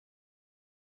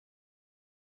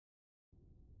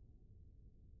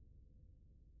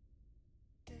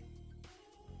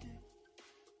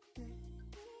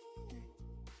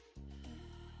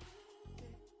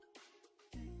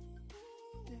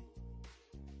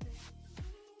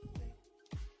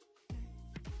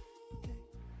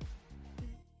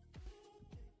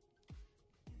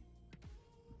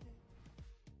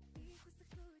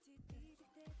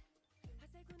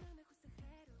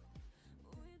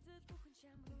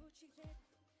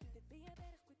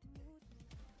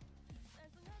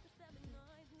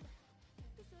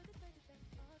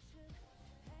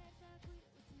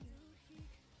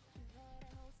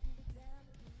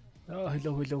Oh,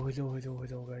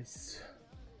 hello, guys.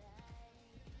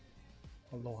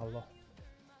 Hello.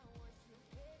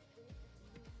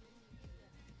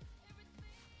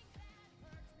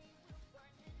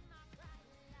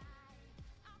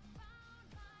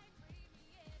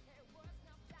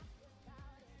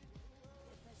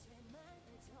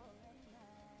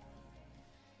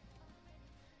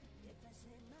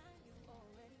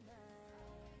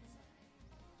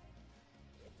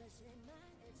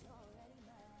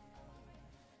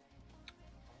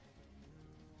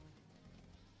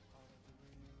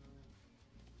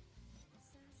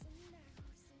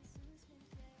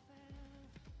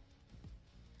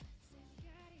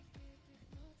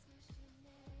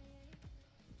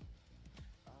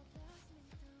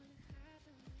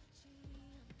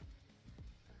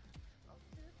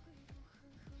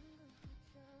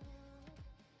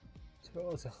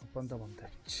 Чөө сайхан банда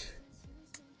авч.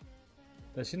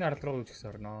 Тэгээ шинэ арал руу үжигс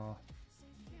орноо.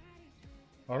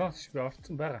 Ороос би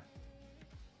орцсон байгаа.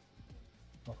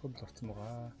 Ороход орцсон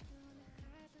байгаа.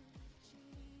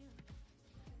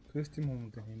 Квестим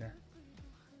хүмүүд хийнэ.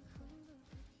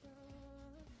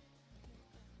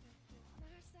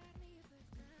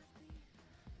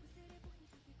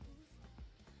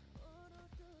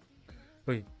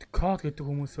 Ой, код гэдэг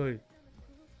хүмүүс ой.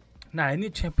 Ани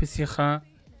Champions-ийнхаа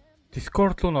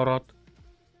Discord руу ороод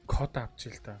код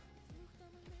авчих л да.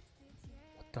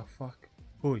 What the fuck?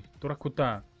 Ой,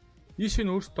 дуракуда. Ийш нь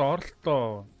өөртөө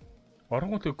оролтоо.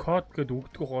 Оронгууд код гэдэг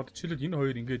өгдөг гоод чилээд энэ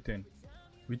хоёр ингэж байна.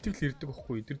 Мэдэл ирдэг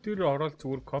байхгүй. Эдгээр дээр ороод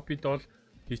зүгээр copy доол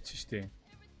хийчих штеп.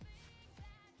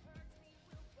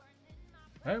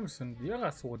 Амарсан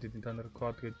яга асуугаад идэв та нар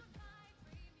код гэдэг.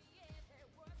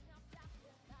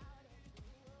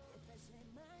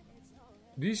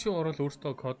 Дишээ ороод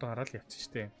өөртөө код гараад явчих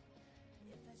штеп.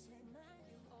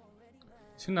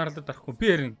 Шинэ аралд дарахгүй би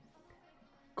ярин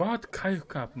God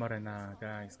Kayuka авмаар байна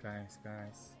guys.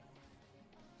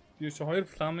 Юу ч хоёр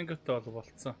фламинготой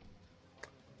болцсон.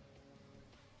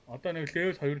 Одоо нэг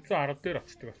level 210 дээр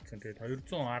очдог болсон. Тэгээд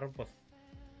 210 бас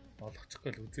олгочих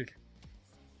гээл үзэл.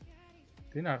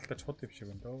 Энэ аралдаа чууд юм шиг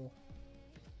байна дөө.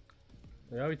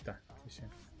 Яа та тийш.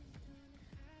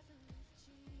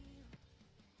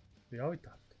 Яа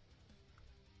та.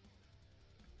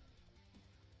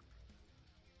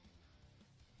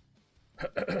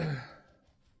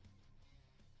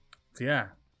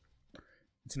 Зя.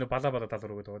 Эцнэ бала тал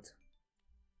руу гэдэг үү?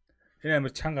 Энэ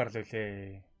амар чанга гарлаа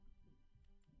лээ.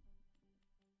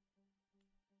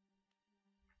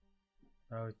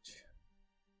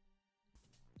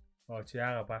 Ооч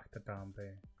яага багтаад байгаа юм бэ?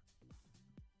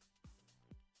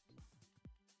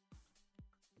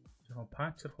 Жоо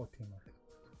панчер хот юм аа.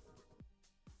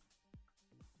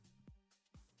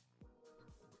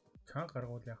 Чанга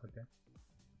гаргуул яах вэ?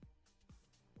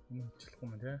 Энэ хичлэхгүй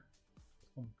юм тий.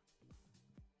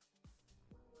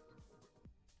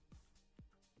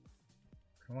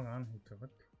 Камаг ан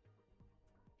хийгээд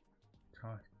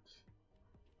чаач.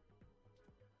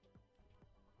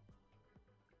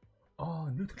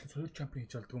 Нэг төлөв хоёр чампион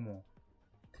хийж болдгоо юм уу?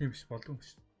 Тийм биш болдгоо юм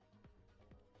шүү.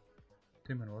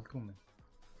 Тийм ээ болдгоо юм.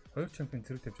 Хоёр чампион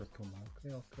зэрэг тавьж болдгоо юм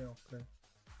аа. Окей.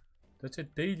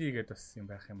 Тэцээ daily гэдэг бас юм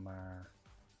байх юм аа.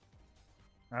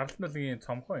 Аралналгийн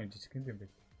цомхоо юм жижиг юм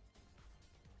байл.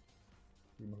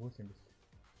 Ийм хөөс юм биш.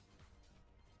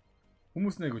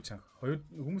 Хүмүүс нэг үе чанга.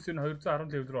 Хүмүүс энэ 210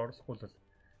 левел рүү оруулахгүй бол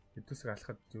хэдүүсийг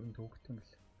алхахад ер нь төвөгдөх юм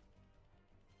бэл.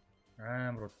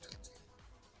 Амар удчихлаа.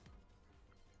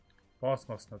 Босс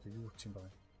моснод юу ч юм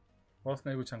байна. Босс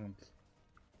найгуу чанга юм бэл.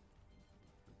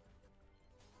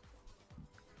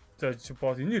 За чи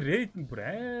босс энэ рейд нь бүр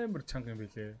амар чанга юм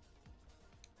билээ.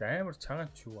 Амар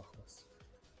чагач юу ах бас.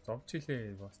 Зовж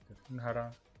илээ босс тэр. Энэ хараа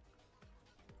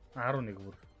 11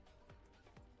 бүр.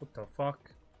 What the fuck?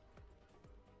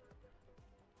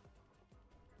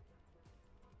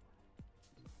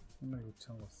 Нэг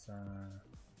чанга болсон.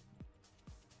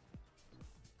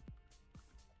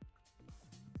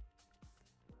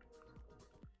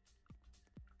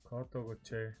 Код өгөөч.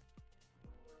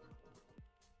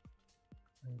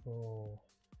 Айгоо.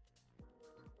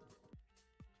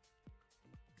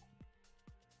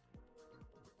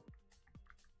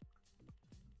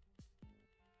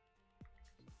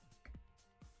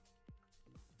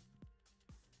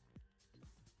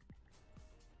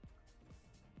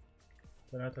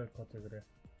 Танаатай код өгөрэй.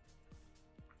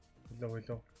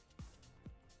 Hello.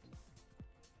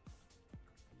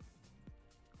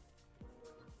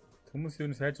 Хүмүүс юу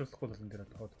н сайжруулахгүй бол энэ дээр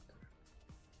тохиод байна.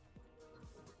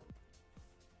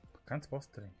 Ганц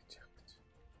постэр юм гэж яах гэж.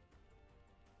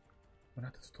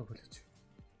 Надад зүтгөө болооч.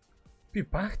 Би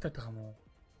багтаад байгаа юм уу?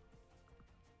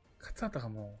 Гацаад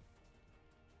байгаа юм уу?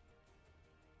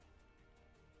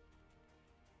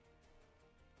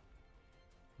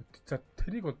 За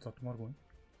тэрийг бол зодмооргүй.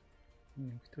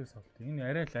 Энэ эмхтээс авт. Энэ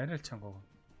арай л чанга.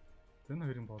 Зөний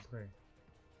хоёрын болгоё.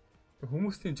 Тэг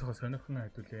хүмүүсийн жоохон сонирхно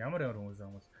хэдүүлээ. Ямар хүмүүс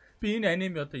юм бол. Би энэ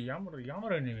аниме одоо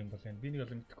ямар аниме юм бол энэ. Би нэг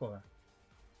бол мэдэхгүй байгаа.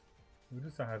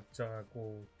 Юусэн харж байгаагүй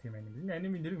тийм аниме. Энэ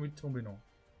аниме нэрийг мэдчих юм бэ нөө?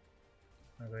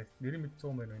 Аа, нэрийг мэдчих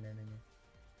юм байна энэ аниме.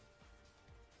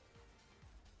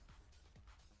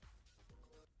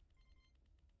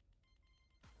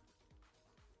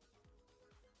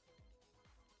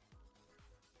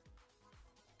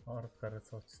 Орд гараа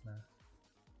сууцснаа.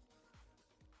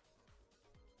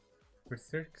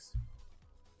 Berserk.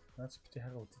 Наач бити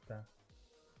хага үзээ та.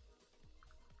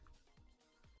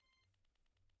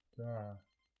 За.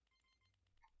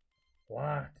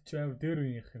 Ваа, чи амар дээр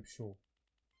үеийнх юм шүү.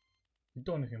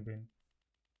 Хэдэн оных юм бэ?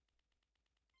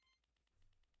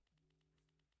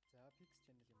 За, Pix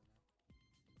channel юм байна.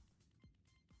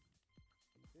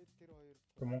 Тэгээд тэр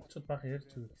хоёр Монголчууд бах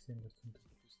ярьж үгүй гэсэн юм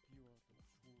байна.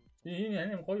 Энэ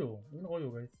аним гоё юу? Энэ гоё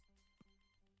юу guys?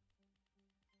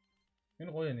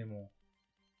 Энэ гоё аним уу?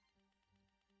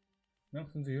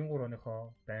 1993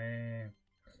 оныхоо байн.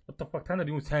 What the fuck та нар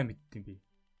юу сайн мэдтiin бэ?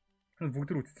 Та нар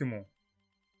бүгд л үзсэн юм уу?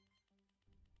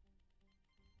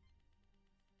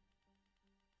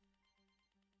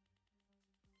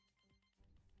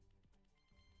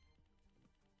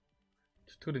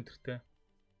 Чөтгөр энтертэй.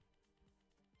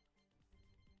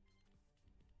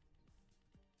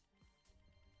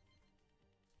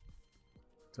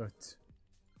 Зөөц.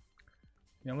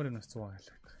 Ямар юм нас цугаа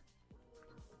хэлэх.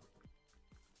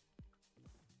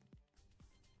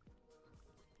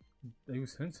 Аюу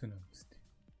сэн юм зү.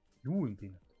 Юу юм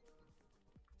бэ нэ?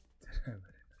 Зарай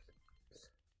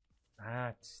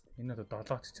байна. Ч энэ одоо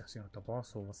 7 ч чах шиг одоо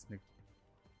босс уус нэг.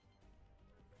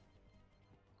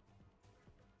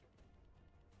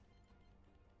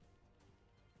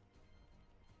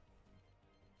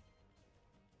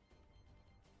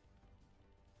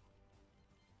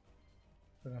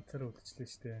 Ганцаар үлдчихлээ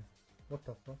штэ. What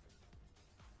the fuck?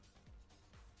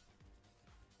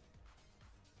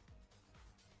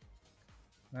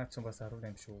 Наач бас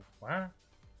 18 шүү. Аа.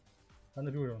 Та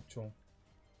нар юу юм ч юм?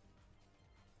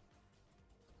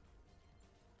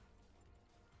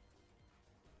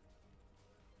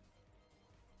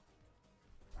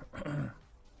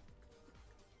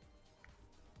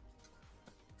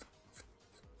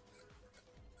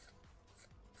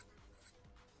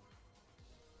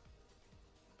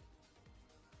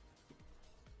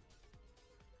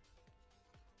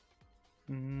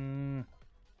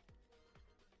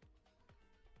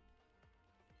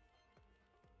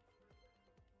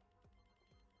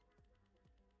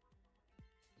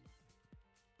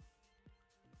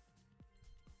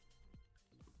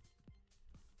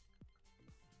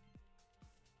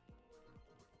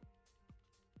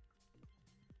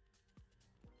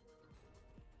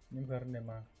 Нэг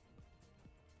гарнаа.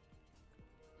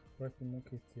 Вот юм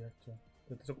кит яач.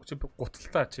 Тэгээд чи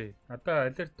гуцалтаа чи. Надаа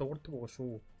алерт дуурдаг байгаа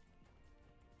шүү.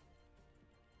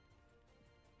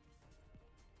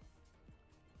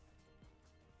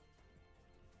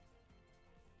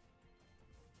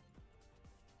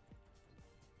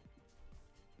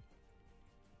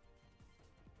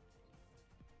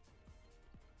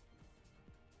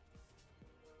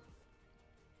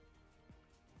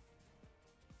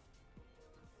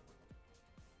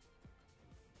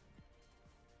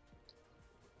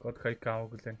 Год хайк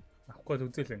аав гэлэн. Авахгүй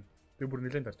үзээлэн. Би бүр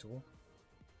нэлээд дарж байгаа.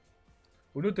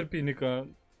 Өнөөдөр би нэг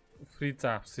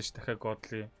фриза авсан ш дахиад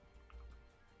годли.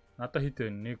 Надаа хэд вэ?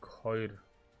 1 2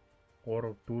 3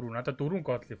 4. Надаа 4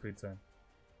 годли фриза.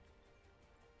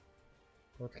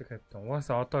 Годли хайтан.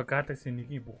 Угаасаа одоо Galaxy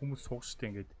 1-ийн бүх хүмүүс суух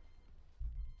штэ ингээд.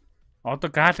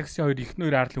 Одоо Galaxy 2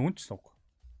 ихнэр арлын үнч суух.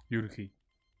 Ерөнхий.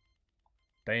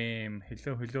 Дэм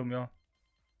hello мё.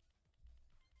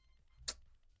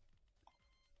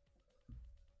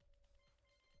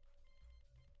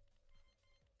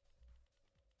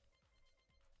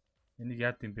 Энийг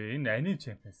яад юм бэ? Энэ аним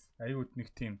чемпионс. Аюуд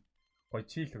нэг тийм гоё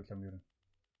чийл тоглоом ер нь.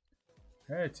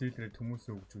 Чийлрээ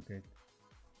хүмүүсээ өгжүүлээд.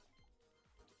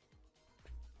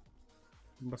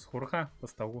 Бас хурхаа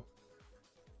бас давгүй.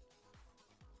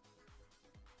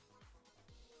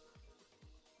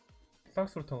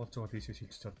 Лакс руу тоглож байгаа тийшээ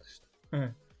шилжиж ордог шүү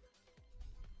дээ.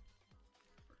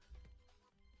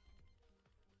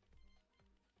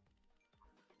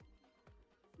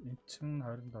 Энд чинь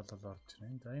 27 орж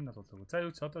ирэн. За энэ бол үгүй. За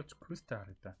юу ч одоо ч квесттэй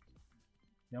харъя да.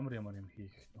 Ямар юм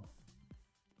хийх нөө.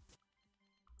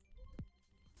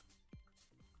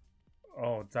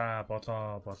 За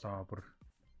болоо бүр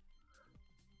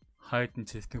хайден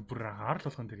честиг бүр харл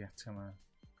болгон тэр яачих юм аа.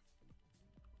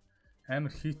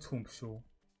 Амар хийцхэн биш үү?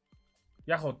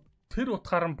 Яг уу тэр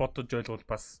утгаар нь бодож ойлгол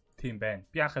бас тийм байна.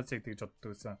 Би анхаас яг тэгж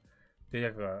боддог байсан. Тэгээ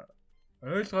яг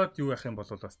ойлгоод юу яах юм бол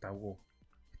бас давгүй.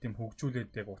 Тийм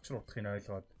хөгжүүлээд яг учир утгыг нь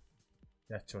ойлгоод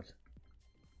яачвал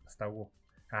бас давгүй.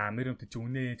 Мэрэмт чи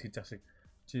үнэ гэж ах шиг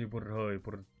чи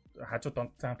бүр хажууд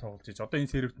донд цаам тоглож иж. Одоо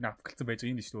энэ серверт нь авгалцсан байж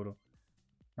байгаа юм шүү өөрөө.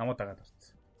 Намаа дагаад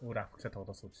орцсон. Өөр авгалцаа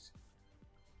тоглоос ууж.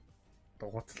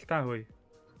 Дугуйцалтаа хөөе.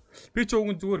 Би ч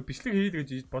уг нь зүгээр бичлэг хийл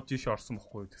гэж бодож ийшээ орсон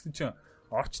бохгүй. Тэгсэн чинь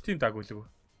орч тийм дагуулгүй.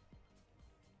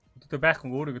 Одоо байхгүй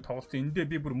өөрийгөө тоглолцсон. Эндээ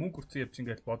би бүр мөнгө хүрсэн явж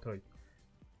ингээд бодоё.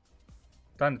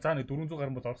 За нэг 400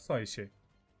 гаруй бол орсон ийшээ.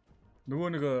 Нөгөө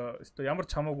нэг ямар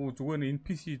ч хамаагүй зүгээр нэг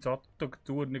NPC зоддог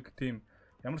зүгээр нэг тийм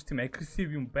ямар ч тийм агрессив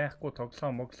юм байхгүй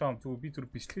тоглоом зүгээр би зүгээр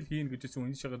бичлэг хийн гэжсэн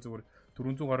үнийшээ зүгээр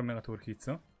 400 гаруй мянга төгрөг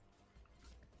хийцэн.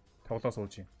 Тоглоо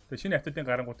сууж юм. Тэгээ шинэ хавтадын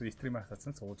гарангуудад стрим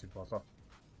хасацсан сууж болоо.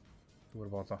 Зүгээр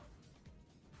болоо.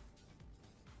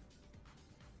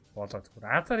 Болоо зүгээр.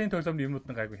 Азарын тоглоомны юмнууд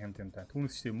нь гайгүй хямд юм да.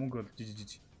 Түүнээс чи мөнгө бол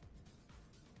жижиг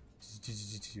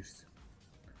ирсэн.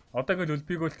 Одоо ингээл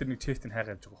өлбиг бол тэр нэг честийг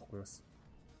хайгаа явж байгаа байхгүй юу бас.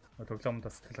 Тоглоомд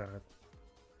бас сэтгэл гаргаад.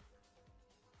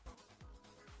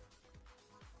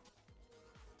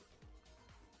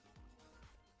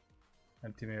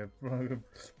 Антимэ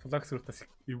флаксуртас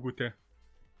эвгүүтэй.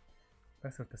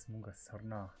 Флаксуртас мөнгө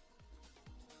сорноо.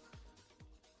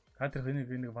 Кадр хэнийг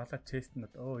нэг бала чест нь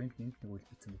энд нэг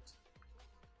үлдсэн гэж.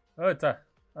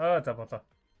 За болоо.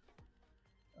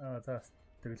 За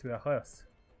тэгэлгүй яхаа яс.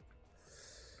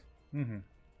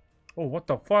 What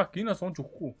the fuck? Энэ сонж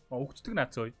өгөхгүй. Өгчдөг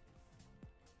наацаа.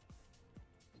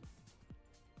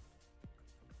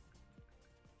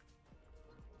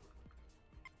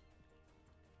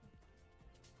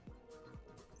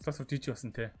 Флакс жижиг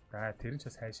басан те. Тэр нь ч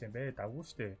бас хайшаа юм бэ. Давгүй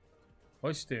штэ.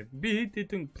 Гоё штэ. Би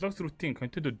хэдэн флакс рутин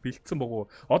контентууд бэлдсэн багуу.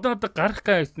 Одоо надад гарах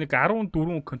гайс нэг 14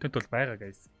 контент бол байгаа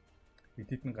гайс.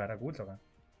 Эдит нь гараагүй л байгаа.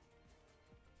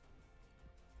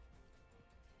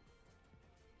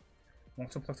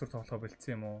 Монголын флакс рут тоглохоо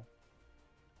бэлдсэн юм уу?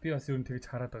 Би бас ер нь тэгж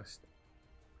хараад байгаа штэ.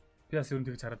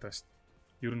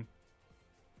 Ер нь.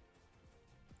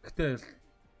 Гэтэ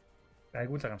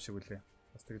айгуул байгаа юм шиг үлээ.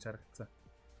 Бас тэгж харагдсан.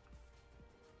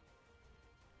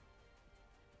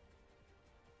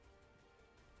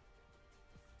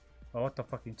 What the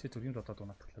fuck энэ ч зүрийн дотоод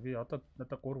унаатлаа. Би одоо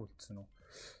надад 3 үлдсэн үү.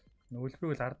 Нөлбиг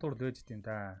л 10 дугаар лээж идэм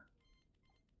да.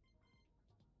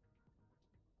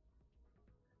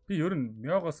 Би ер нь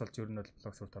мёгоос олж ер нь бол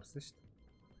флакс рут орсон шүү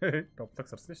дээ.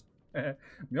 Флакс орсон шүү дээ.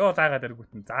 Мё лагаад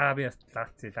эргүүтэн. За би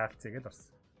лаалцъя гэж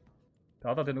орсон.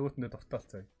 Тэгээ одоо тэр нөгөөтөндөө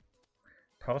дуртаалцгаа.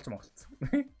 Тоглож монголцсон.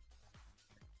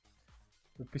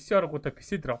 PC оргуудаа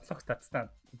PC дроплох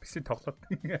татстаа. PC тоглоод.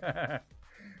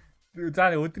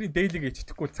 За өдрийн дейлиг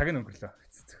ичдэхгүй цаг нь өнгөрлөө.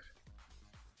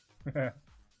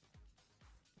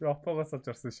 Би опогоос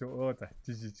олж орсон шүү. За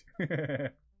жижиг.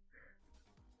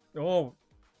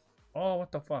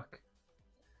 What the fuck.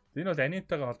 Энэ бол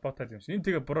анимтайгаа холбоотой юм шиг. Энэ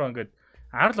тэгээ буруу ингээд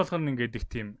арал болгоно ингээд их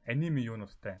тийм аниме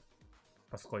юунуудтай.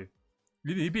 Бас гоё.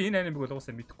 Би энэ анимыг бол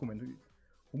уусаа мэдэхгүй байна.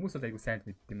 Хүмүүс бол айгу сайн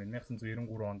мэддэм байна. 1993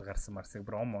 онд гарсан марсыг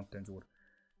бүр онтой зүгээр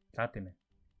лаад юм байна.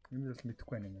 Энэ бол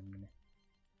мэдэхгүй аним юм.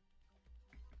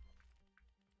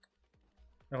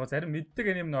 Яг зарим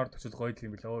мэддэг анимны орд очил гоё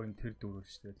юм билээ. Энэ тэр дөрөв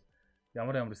шүү дээ.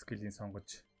 Ямар скилийг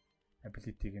сонгож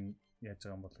ability-г нь яаж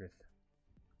байгаа юм бол гээл.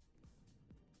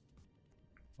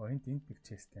 Энд нэг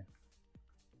честтэй.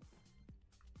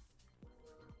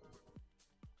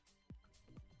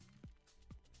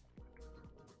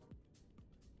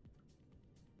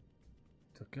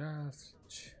 Төгөөс.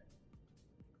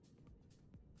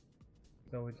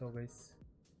 Hello guys.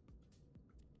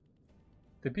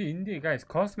 Тэгээ би эндий guys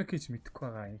cosmic гэж мэдэхгүй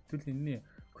байгаа. Тэгвэл энэний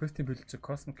question бэлж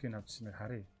cosmic-ийг авч нэг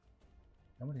харъя.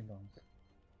 Ямар юм бэ?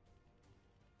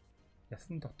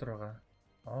 Ясны дотор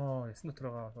байгаа. Ясны дотор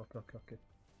байгаа.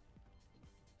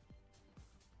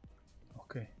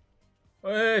 Окей.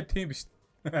 Тийм биш.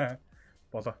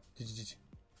 Болоо. Жижиг.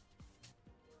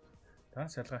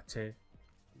 Таас шалгаач.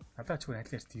 Алаач хүн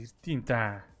алиарч ирдэм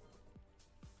да.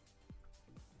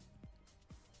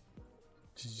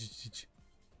 Жижиг.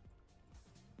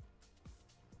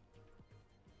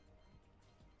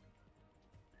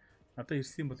 Одоо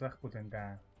ирсэн бол байхгүй л энэ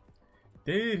да.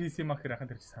 Дээр хийсэн юм ахэр ахын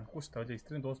тэр чи санахгүй шүү дээ.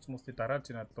 Стрийн дуусчмуудыг дарааж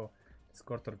ирээд лу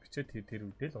Discord-оор бичээд тэр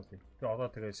үедээ л болъё. Би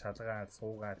одоо тэгээ шалгаад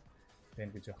суугаад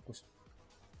байна гэж байхгүй шүү.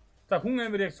 За хүн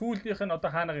амир яг сүүлийнх нь одоо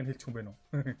хаанаг нь хэлчих юм бэ нөө.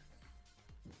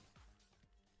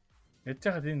 Ядж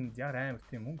хаад энэ яар амир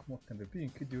тийм мөнгө муутай юм бэ. Би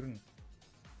ингээд ер нь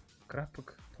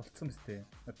график тулцсан биз дээ.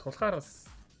 Тулахаар бас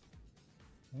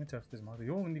ингэж авчихсан магадгүй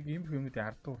юу нэг юм юмнуудыг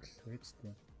ардуур л байж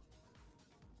тийм.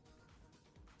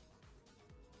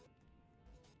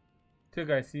 Тэг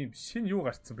guys ийм шинэ юу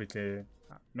гарцсан бэ лээ.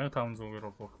 1500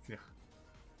 euro бохсих.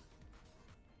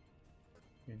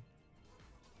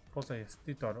 Апполо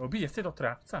ясны доор. Би ясны дотор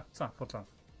авцсан Апполо.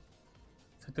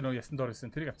 Сая тэр нөө ясны доор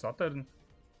исэн тэрийг авцсан. Одоо ер нь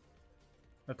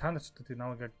та нар ч одоо тийм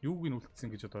намайг яг юуг нь үлдсэн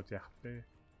гэж бодоод яах вэ?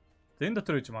 За энэ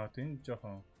дотор үж магадгүй энэ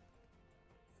жоохон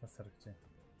сасар гэж байна.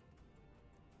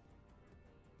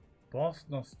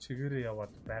 Боссноос чигээрээ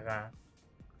яваад байгаа.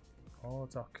 Оо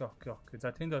за окей.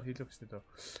 За тэнд дор хийлээ гэж дээ.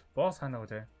 Босс ханаа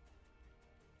вэ?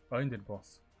 Ойн дээр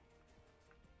босс.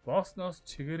 Боссноос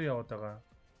чигээрээ яваад байгаа.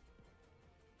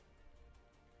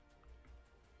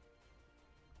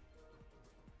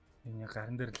 Энэ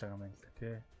гарын дээр л байгаа юм байна л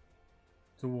тий.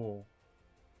 Зөв үү?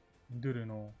 Энд дээр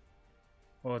нөө.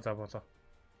 Оо за болоо.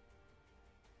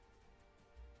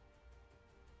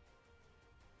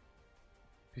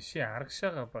 Бишээ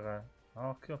аргашаага байгаа.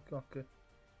 Окей.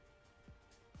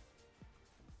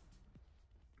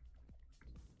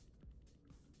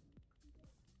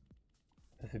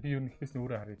 Тэсээ би юу нэхээс нь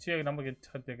өөрөө харъя. Чи яг намайг ядж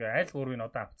хад яг айл гурвыг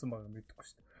одоо авцсан байгаа мэдэхгүй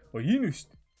шүү дээ. Оо энэ үү шүү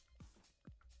дээ.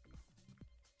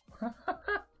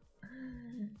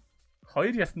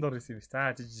 Хоёр ясан дор исэн юм шүү.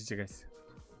 За жижигээс.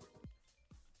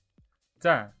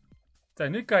 За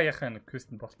нэг аяхан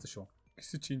квест нь болцсон шүү.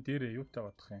 Гэсэн чи энэ дээрээ юутай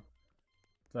бодох юм.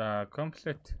 За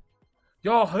комплект.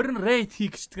 Йоо 20 рейд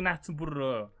хий гэждэг наацсан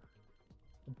бүр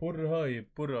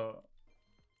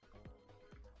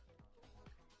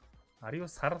Are you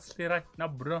seriously right now,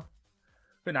 bro?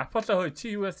 Ben Apollo хой чи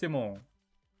юу яасан юм уу?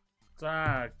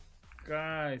 За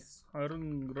guys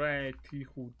 20 рейд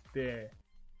хийх үедээ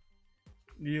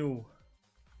New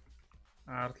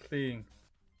Arling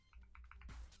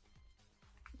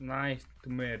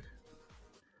Nightmare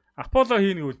Apollo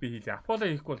хийнэ гэвэл би хийлээ. Apollo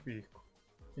хийхгүй бол би хийхгүй.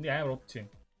 Энийг амар удаж чинь.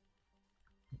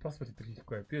 Impossible дээр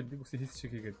хийхгүй. Би нэг үсээ хийс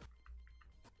шиг хийгээд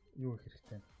юу их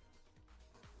хэрэгтэй.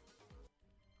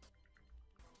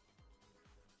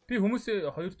 Би хүмүүсээ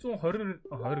 220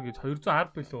 гэж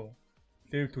 210 билүү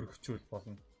левел төрөхчүүл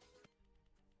болно.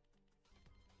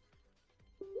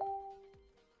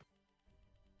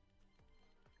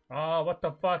 What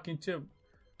the fuck энэ чи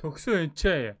төгсөө энэ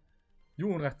чи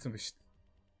юу ургаацсан биш.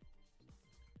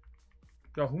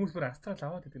 За хүмүүс бүр астрал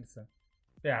аваад идэв гэсэн.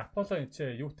 Тэгээ Apollo энэ чи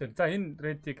юу тэр. За энэ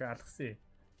рейдийг алгасан.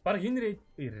 Бараг энэ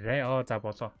рейд за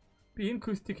болоо. Би энэ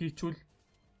квестийг хийчүүл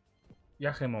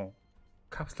яах юм уу?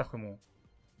 Капсул авах юм уу?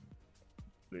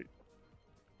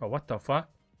 What the fuck?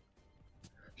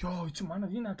 Йоо чи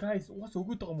манай энэ guys уус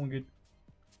өгöd байгаа юм ингээд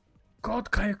God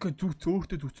kayak зүгц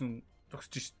өөртөө зүгцэн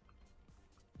зогсож шít.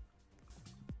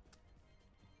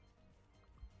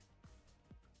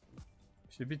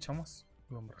 Би чамаас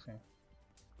юмрах юм.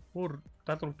 Өөр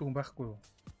 74 хүн байхгүй юу?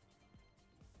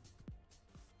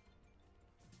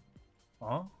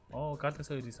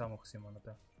 Галакси 2-ийг сам өгсөн юм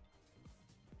надаа.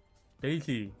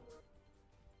 Daily.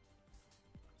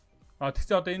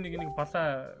 Тэгсэн одоо энэ нэг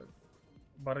балаа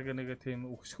бараг нэг тийм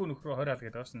өгшгөө нөхрөө 20 ал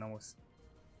гэдэг байгаа шин намаас.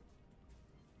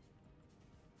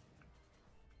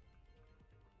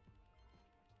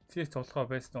 CS тоглохоо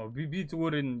байсан уу? Би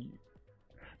зүгээр энэ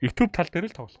YouTube тал дээр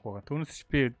л тоглох байгаа. Түүнээс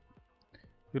би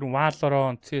ер нь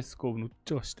Valorant, CS:GO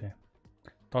нүдж байгаа шүү дээ.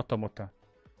 Dota муута.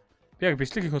 Би яг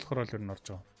бичлэг хийх болохоор л ер нь орж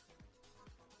байгаа.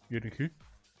 Ерөнхий.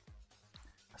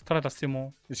 Астрал асан юм уу?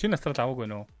 Шинэ астрал аваагүй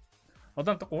нөө.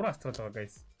 Одоо 3 астрал байгаа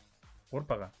guys. 3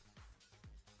 байгаа.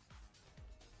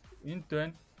 Энд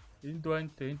байна, энд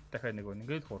дахиад нэг байна.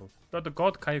 Ингээд 3. Одоо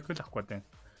God Kayak л авахгүй байна.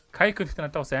 Kayak гэхдээ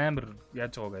надад бас амар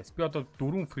яаж байгаа guys. Би одоо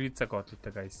 4 Frieza God-тай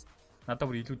guys. Надад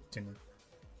бүр илүүдэж байна.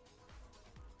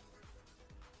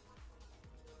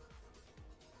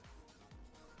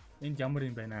 Энд ямар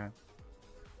юм байна аа?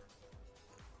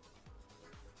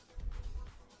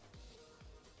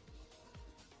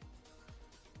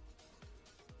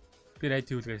 Би райд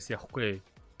хийлгээс явахгүй.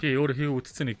 Би өөр хий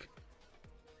үтцсэн нэг.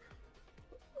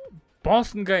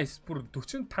 Босн guys бүр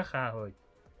 40 тахаа хой.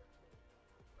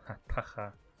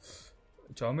 Тахаа.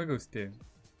 Омега үстэй.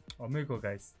 Омега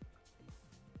guys.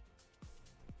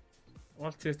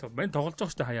 All CS мен тоглож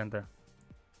байгаа шүү дээ хаяанда.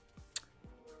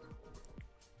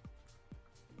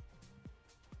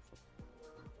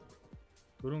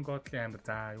 Дөрөн годлын амир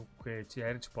за юугүй чи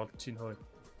харин ч болж чинь хөөе.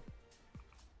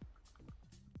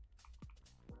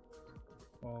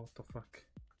 What the fuck.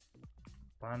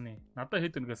 Бааны. Надад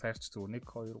хэд нэгээс хайрч зүгээр 1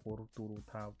 2 3 4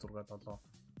 5 6 7.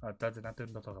 За надад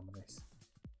 7 байгаа юм guys.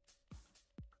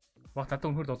 Надад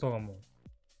өнөхөр 7 байгаа юм уу?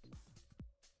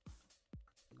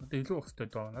 Надад илүү байх хэрэгтэй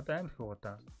доо. Надад амар их байгаа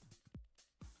да.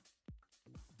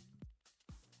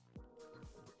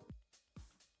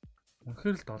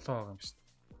 Өнөхөр л 7 байгаа юм шүү.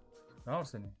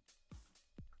 Яарсан юм.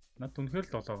 Над үнэхээр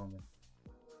л 7 байгаа юм байна.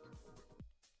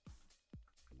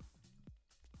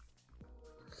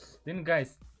 Энэ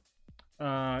guys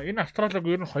энэ астролог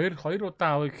ер нь 2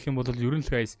 удаа авъя гэх юм бол ер нь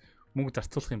л guys мөнгө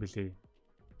зарцуулах юм билээ.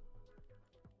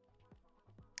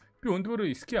 Би өндгөрөө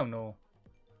ски авна уу?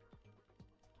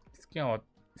 Ски аваад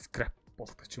scrap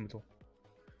болгох ч юм уу?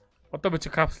 Одоо би чи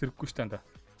капсул хэрэггүй шүү дээ.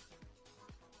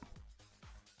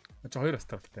 Чи хоёр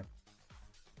астралтай.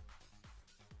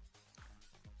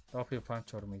 Дофи фанч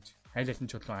ормиж. Хайлалын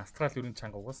чулуун астрал ерөн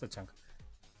чанга угаасаа чанга.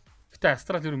 Гэтэ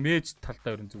астрал ерөн мэж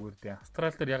талдаа ерөн зүгээр дээ.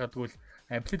 Астрал дээр ягаад гэвэл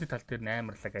ability тал дээр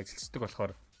амарлаг ажиллаждаг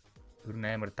болохоор ерөн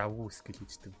амар давгүй скил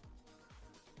хийждэг.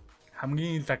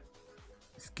 Хамгийн лаг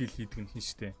скил хийдэг нь хин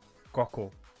штэ.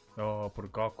 Гоку. Ёо, бүр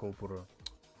Гоку бүр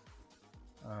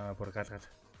галгал.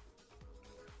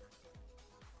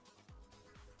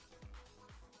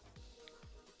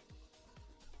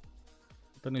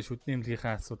 Одоо нэг шүдний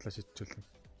имлгийнхаа асуудлаа шийдчихвэл.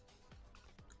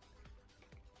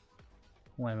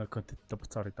 Хүн амар контенттэй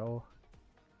буцаарай даа.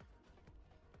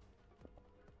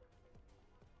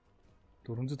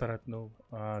 400 дараад нөө.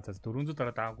 За 400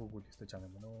 дараад аагүй гүйл өстой чам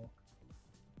юм нөө.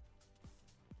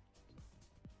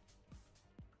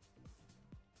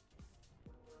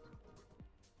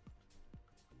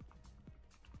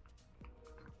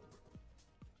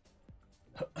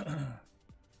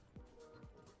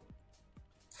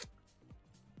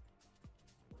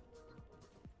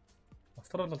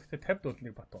 Астрал бол гэхдээ 50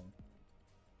 дуулныг бат уу.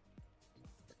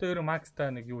 Гэтэ ерөө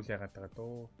макста нэг юу л яагаад байгаа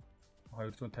дөө.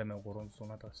 250 300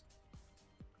 унаад байгаа шүү.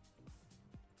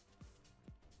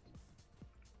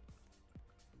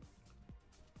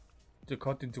 Тэ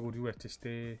кодын зүгээр юу ячиж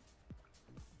тээ.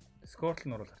 Discord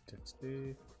нь орол харчаач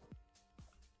тээ.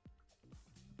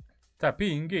 За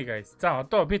би ингээ guys. За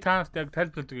одоо би та нарт яг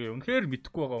тайлбарлаад өгье. Үнэхээр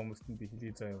мэдэхгүй байгаа хүмүүст нь би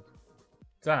хэлье заяа.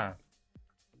 За.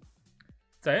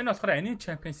 За энэ болохоор Anime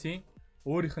Champions-ийн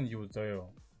өөрийнх нь юу заяа.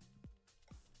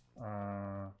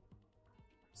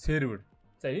 Сервер.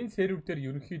 За энэ сервер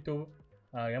дээр ерөнхийдөө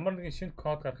ямар нэгэн шинэ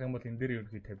код гарах юм бол энэ дээр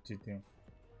ерөнхий тавьж идэв.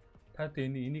 Та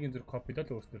энийг зөв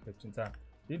копидол өөрсдөө тавьж чинь. За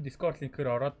энэ Discord линкээр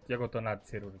ороод яг одоо наад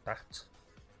сервер дагч.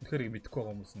 Тэгэхээр мэдэхгүй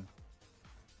байгаа хүмүүс нь.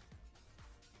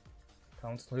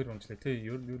 502 унжлаа тий.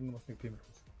 Ер нь бас нэг тийм их.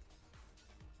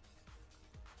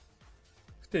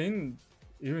 Гэтэ энэ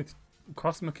event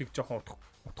Cosmic-ийг жоохон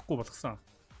утгагүй болгосон.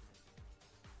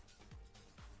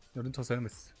 Ер нь цаас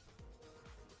амс.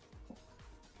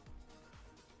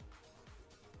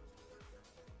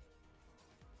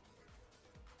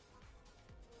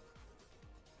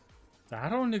 За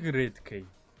 11 red K.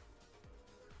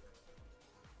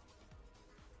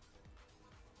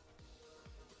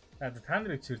 За та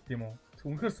нарыг чирд юм уу?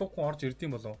 Үнэхээр суг хүн орж ирд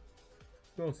юм болов?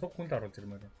 Юу суг хүн л оруулж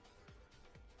ирмээр байна.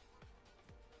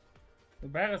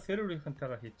 Бага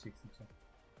серверийнхэнтэйгээ хийчих гэсэн чинь.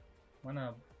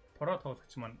 Манай про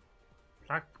тоглогч маань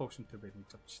Black Potion-тэй байж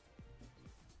гэж бодчих шүү дээ.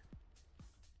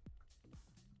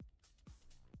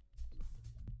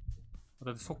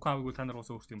 Одоо суг хавгүй та нар ус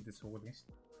өөрсдөө юм дээр суугаад гин шүү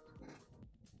дээ.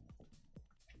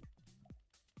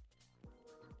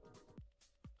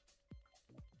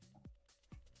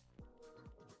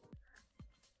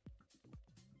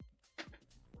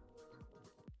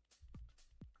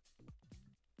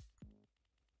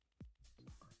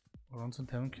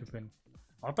 $350 байна.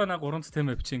 Одоо нэг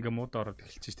 350 авчих ингээ мууд ороод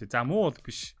эхэлж штэ. За муу бол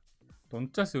биш.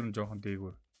 Дунджаас ер нь жоохон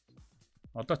дээгүүр.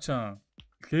 Одоо ч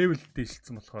левел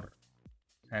дэвшилсэн болохоор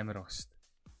амар байгаа штэ.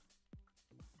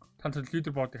 Танд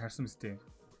лидер бордыг харсан мэт тийм.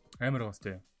 Амар байгаа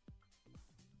штэ.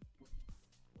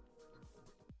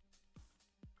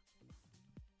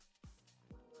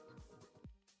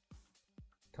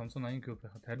 $580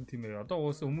 байхад харин тийм ээ. Одоо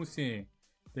уус хүмүүсийн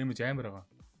дэмэж амар байгаа.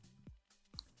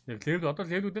 Яг левел одоо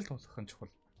левелүүдэл тулах нь чухал.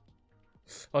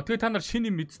 Тэгээ та нар шинэ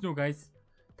юм мэдсэн үү guys?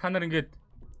 Та нар ингээд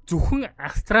зөвхөн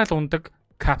астрал ундаг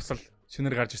капсул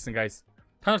шинээр гарч ирсэн guys.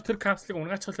 Та нар тэр капсулыг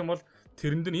унгаачих юм бол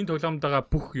тэрэнд нь энэ тоглоомд байгаа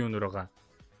бүх юунэр байгаа.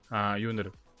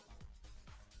 Юунэр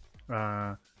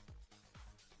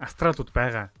астралууд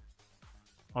байгаа.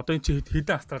 Одоо энэ чи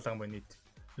хэдэн астрал байгаа юм бэ нийт?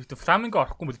 Ихтэй фламинго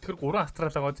орохгүй бол тэр 3 астрал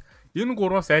байгаад энэ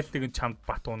 3-аас айл нэг нь чамд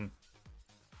бат уун.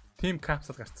 Тим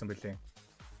капсул гарцсан байлээ.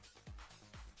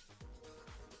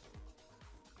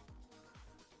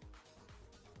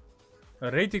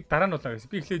 Рейдиг дараа нь болоо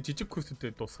гэсэн. Би ихлээр жижиг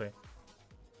квестүүдэд дуусгая.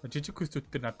 Жижиг квестүүд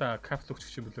дээр надаа капсул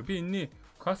өгч юм болоо. Би энэний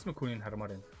Cosmic Queen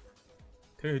хармаар байна.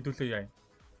 Тэгээ хэдүүлээ яа.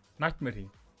 Nightmare хий.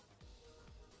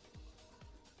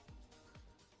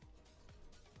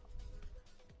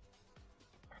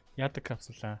 Яадаг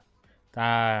капсулаа.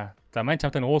 За маань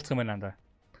чамтай уулзах юм байна анда.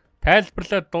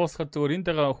 Тайлбарлаад дуусгах зүгээр энд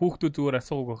байгаа хүүхдүүд зүгээр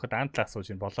асууг өгөхөд антлаа асууж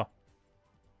ин болоо.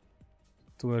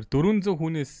 Зүгээр 400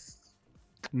 хүнээс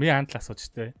ми антлаа асууж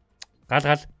штэ. Гал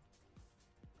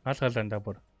андаа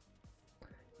бүр.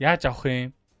 Яаж авах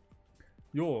юм?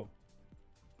 Юу?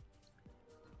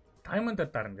 Diamond-аар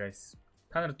дарна guys.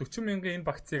 Та нар 40,000 энэ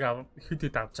багцыг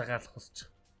хэд авч байгаа л хусчих.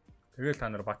 Тэгэл та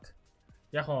нар бат.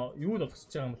 Яг юу л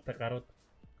болчихж байгаа юм л та гарууд.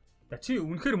 За чи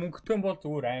үнэхээр мөнгөтэй бол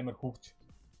зүгээр амар хөвч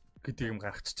гэдэг юм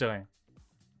гаргачихж байгаа юм.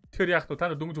 Тэгэхээр яг та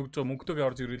нар дөнгөж өгж байгаа мөнгөтэйгээ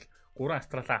орж ирэл 3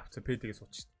 астралаа авцсан пэдгээ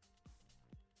суучих.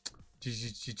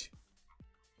 Жиж.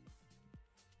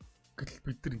 Гэтэл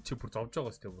бид нар энэ ч бүр зовж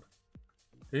байгаа сте бүр.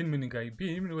 Энэ минь ингээ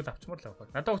би энэ нэг л авчмаар л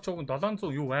авах. Надад ч уг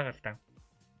 700 юу байгаа л да.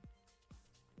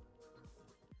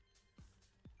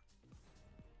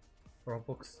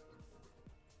 Robux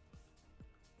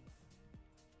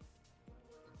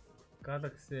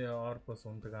Galaxy Orbus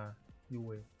ундаг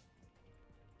юу вэ?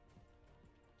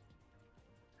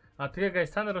 Тэгээ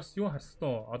guys та нараас юу харсан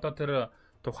уу? Одоо тэр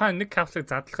тухайн нэг капсулыг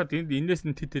задлахад энэс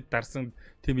нь тэтэд дарсан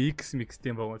тийм X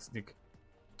mix-тэй байгаас нэг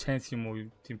chance юм уу?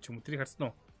 Тийм ч юм уу? Тэрийг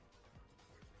харсан уу?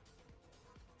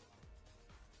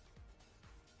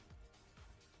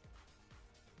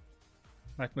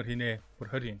 Найтмар хийнэ. Бүр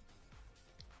 20 юм.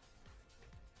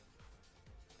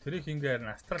 Тэрийг ингээд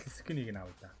Astral Skin-ийг нь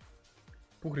авъя да.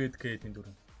 Бүх red gate энэ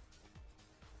дөрөв.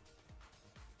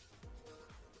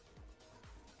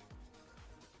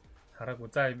 Хараагүй.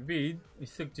 За би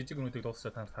эсэг жижиг өнүүдийг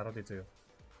дуусчаад танд харуулъя заяа.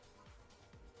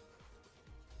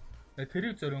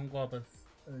 Тэрийг зөрөнгөө бас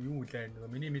юу үлээ нэг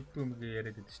миний мэддгүй юм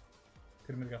яриад байдаг шүү дээ.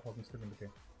 Тэр мэрэг авах боломжтой юм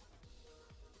билээ.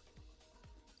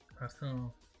 Харсан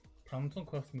 500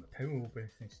 cosmic 50%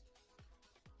 байсан шүү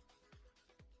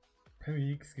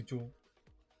дээ. 50x гэж юу?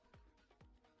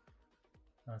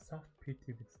 Soft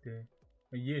PT бидтэй.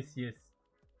 Yes.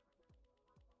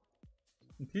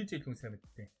 TJ хүн сайн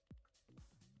мэдтэй.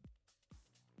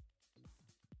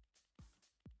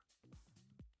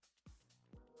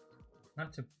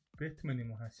 Наач Бэтмен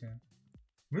юм уу хаашаа?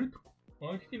 Мэдгүй.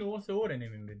 Ойхын уусаа өөр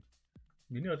аним юм байна.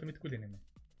 Миний бол мэдгүй л аним.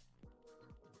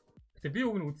 Гэтэ би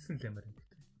уг нь үзсэн л юм байна.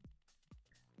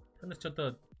 Та нар ч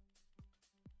одоо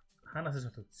хаанаас ч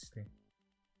үзсэн шүү дээ.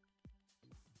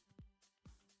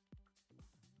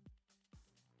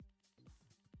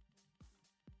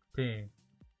 Тэ.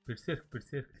 Берсерк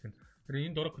гэх нь. Тэр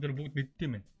энэ дөрөв дээр бүгд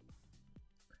мэддэм юм.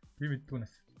 Би мэддгүй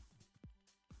нас.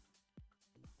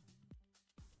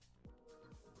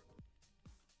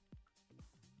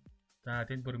 За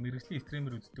тэнд бүр мэрэгжлийн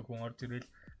стример үздэг хүн орж ирэл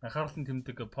анхаарлан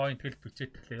тэмдэг point хэлб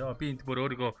бичээд тэглээ. Яа би энд бүр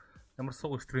өөрийгөө ямар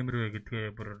сууг стример вэ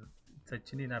гэдгээ бүр за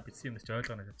чиний наа бичсэн юм чи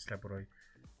ойлгоно гэжлээ бүр ой.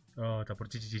 За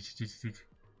бүр жиж.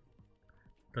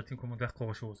 Одоо тийм хүмүүс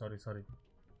байхгүй шүү. Sorry.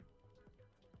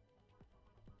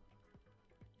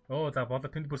 За болоо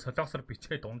тэнд бүр солонгосоор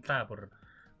бичээд ундлаа бүр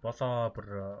болоо бүр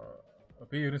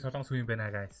би ерөн солонгос хүн юм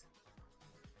байна guys.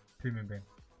 Тийм юм байна.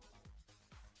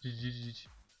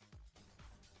 Жиж.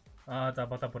 За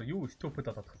болоо бүр юу stupid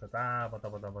болоод тахлаа. За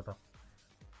болоо.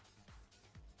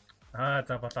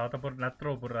 За болоо одоо бүр над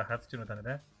руу бүр хазж ирнэ тань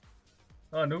тэ.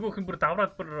 Нөгөөх нь бүр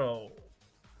давраад бүр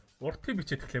уртыг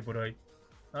бичээд эхлэе бүр ой.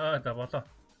 За болоо.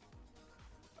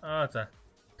 За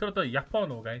тэр одоо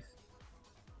Япон уу guys.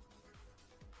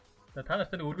 За та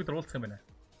нартай нэг өргөд уулзах юм байна.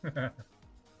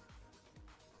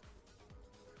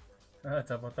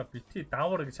 За болоо бити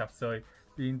давар гэж авсан ой.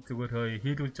 Би энэ зүгээр хөөе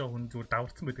хийлүүлж байгаа хүн зүгээр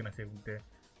даварцсан байдаг нас яг үндэ.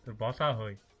 Тэр болоо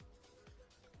хөөе.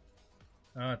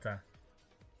 За.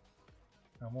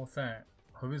 Амуусан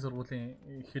хувийн сургуулийн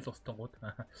хэл устангууд.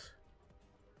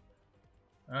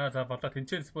 За болоо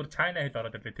тэнцэнс бүр China хэл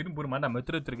ороод ирлээ. Тэр нь бүр манай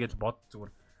модератор гэж бод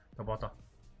зүгээр. За болоо.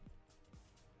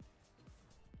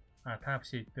 Та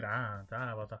биш тэр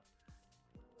за болоо.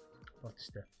 Болд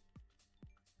штэ.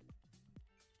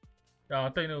 За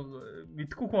одоо энэ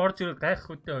мэдхгүй хүн орж ирэл гайх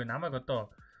хөтэй хой намайг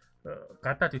одоо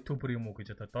гадаад ютубер юм уу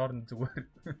гэж одоо доор нь зүгээр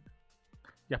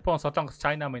Япон, Солонгос,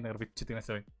 China маягаар биччихдэг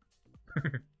нас бай.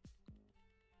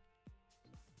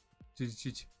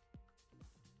 Жиж.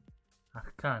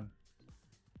 Аркан.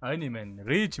 Анимен,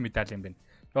 Rage медаль юм байна.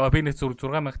 Яа би нэг 6000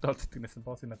 доллар тгнэсэн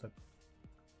босс юм надад.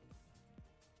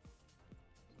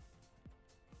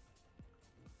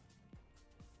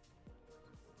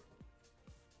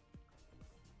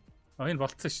 Энэ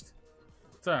болцсон шүү дээ.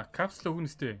 За, капсул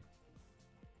өгнөстэй.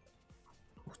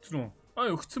 Өгцөн үү?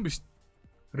 Өгцөн биш.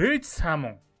 Rage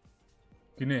Salmon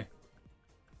гинэ.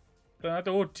 Тэгээ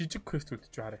надад өөр жижиг квест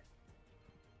өгдөж харъя.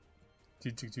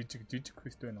 Жижиг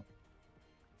квест байна уу?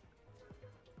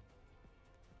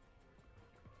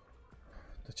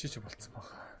 Тэ чи болцсон баг.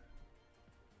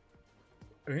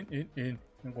 Энэ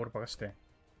гур байгаа штэ.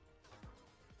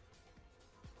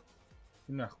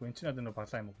 Энэ ахгүй энэ ч надад нэг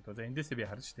балаа юм уу? За эндээсээ би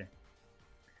харна штэ.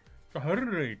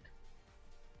 20 raid.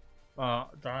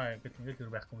 За ингээл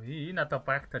байхгүй. Энэ надад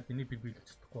багтаад энийг би биелж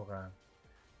чадахгүй байгаа.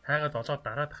 Хайгаад олоод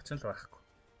дараад ах чинь л байхгүй.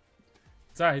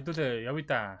 За хэдүүлээ явъя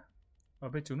да.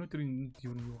 Би ч өнөөдөр энд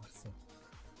юу гарсан.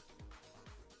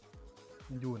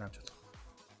 Энд юу наамч болох.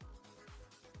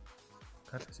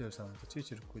 Galaxy-ээр сам чи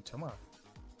хэрэггүй чамаа.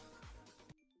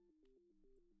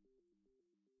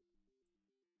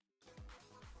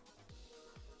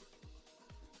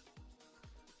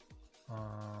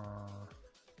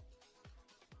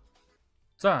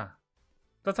 За.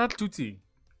 Задлж үзье.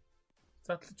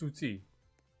 Задлж үзье.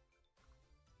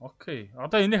 Окей.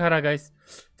 Одоо энийг хараа guys.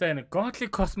 За энэ Godly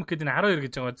Cosmic гэдэг нь 12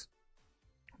 гэж байгаа.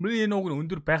 Миний энэ уг нь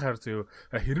өндөр байхаар зөө.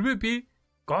 Хэрвээ би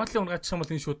Godly унгаачих юм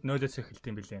бол энэ шууд 0-оос эхэлт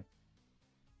юм билээ.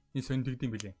 Энэ сондигд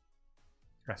юм билээ.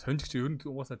 Сондигч ер нь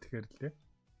угаасаа тэгэхээр л дээ.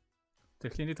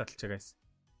 Тэгэхлийг задлж байгаа guys.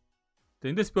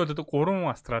 Тэгээ эндээс би бол одоо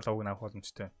 3 астрал уг нь авах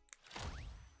боломжтой.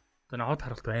 Одоо хот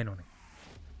харалт байна уу?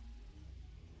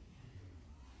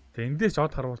 Тэгээ эндээс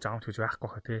жод харуулж авах гэж байхгүй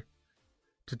хаа тий.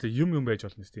 Чи одоо юм байж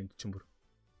болно тест энд чинь бүр.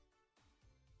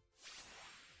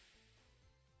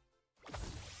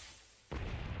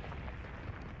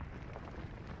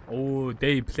 Oh,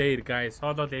 they played guys.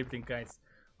 Solo leveling guys.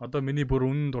 Одоо миний бүр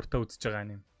үнэн дуртай үзэж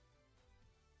байгаа юм.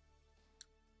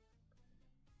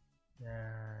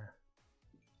 Яа.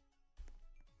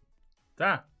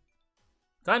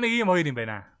 За нэг ийм хоёр юм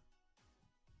байна.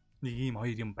 Нэг ийм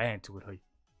хоёр юм байна зүгээр хоёр.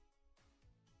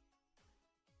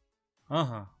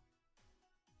 Аха.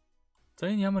 За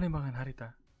энэ ямар юм байгааг харъя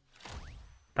да.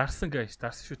 Дарсан guys,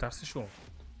 дарсан шүү.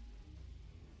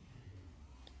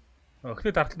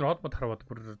 Эхлээд дартал нь хот мод хараад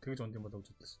бүр тэгж унд юм болоо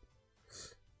гэж бодлоо.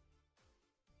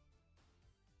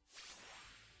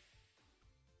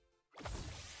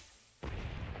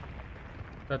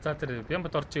 За тэр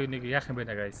бямбад орж нэг яах юм бэ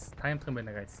нэ guys? Таймдах юм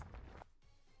байна guys.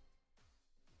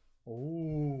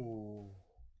 Оо.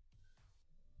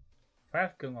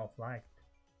 Falcon of Light.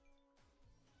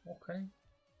 Окей.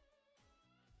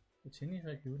 Чиний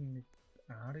хаг юу нэг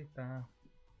харъя да.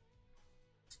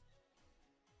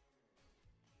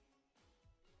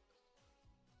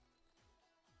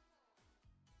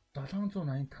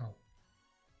 $785.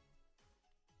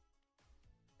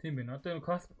 Тийм байна. Одоо энэ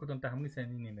Cosmic одоо хамгийн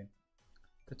сайн юм байна.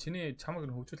 Та чиний чамайг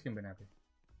нь хөгжүүлэх юм байна би.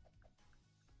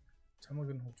 Чамайг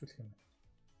нь хөгжүүлэх юм.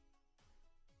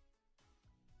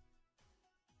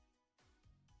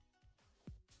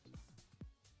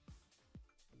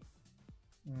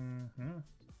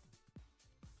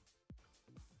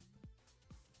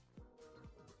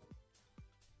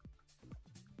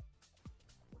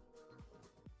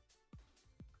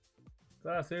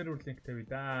 За сервер линк тавья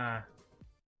да.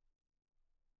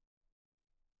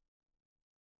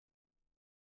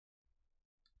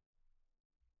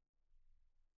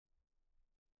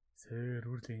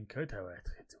 Сервер линк тавиад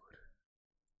зүгээр.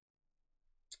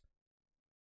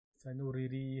 За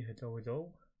нүрири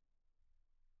hello.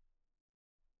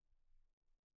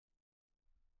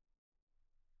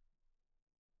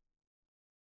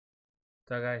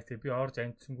 За guys би орж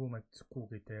амжсангүй мэдсэхгүй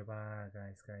гэдэг ба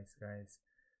guys.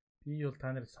 Би бол та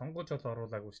нарыг сонгож ол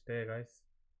оруулаагүй штэ guys.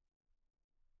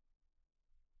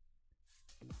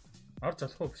 Орж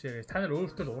олох уу биш ээ guys. Та нар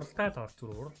өөртөө уралдаад ор зүр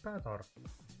уралдаад ор.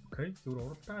 Окей, зүр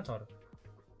уралдаад ор.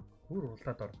 Зүр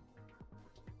уралдаад ор.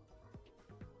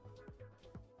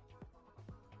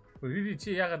 Өөри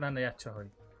чи яагаад нана яачаа хой.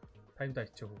 Таймд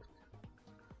ачаа хөө.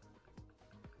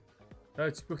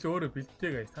 Таач бүхэл өөрөө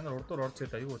бэлдээ guys. Та нар урдуур орж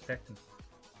ирээд аюу лайтна.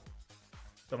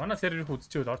 За манай серверийг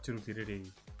үзчихвэл орж ирүүл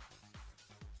ирээрээ.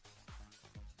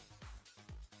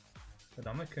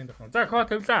 За код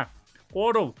тавилаа.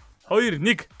 3 2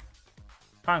 1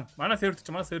 Пан манай серверт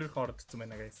чи манай серверт ордсон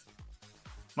байна guys.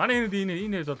 Манай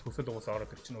энэ бол хөсөл угсаа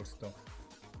ороод ирчихнэ өөртөө.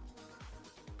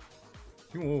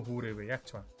 Юу хөөрэй вэ?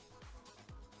 Яач ба.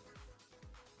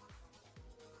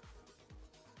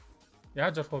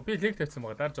 Яаж орох вэ? Би линк тавьсан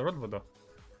байгаа. Дарж орол болоо.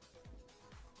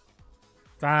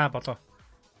 За болоо.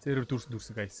 Сервер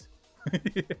дүүрсэн guys.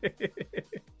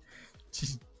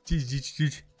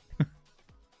 Жи.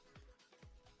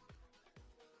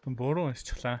 Бороо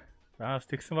уншчихлаа. За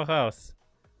тэгсэн бахаа бас.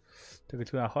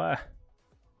 Тэгэлгүй аваа.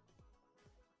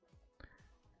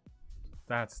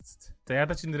 За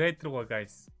ядаа чинь рейд руу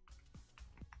guys.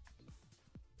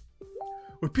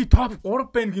 Би топ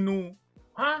 3 байна гинүү.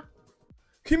 Ха?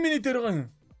 Хэн миний дээр байгаа юм?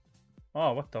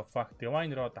 What the fuck?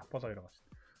 Divine Rod Apollo 2 байгаа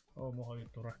шүү. Муу хоёр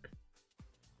дурак.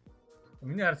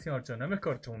 Миний арсын орж байгаа. Америк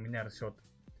орж байгаа миний арс шууд.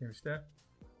 Тийм шүү дээ.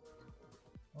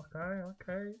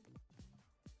 Окей.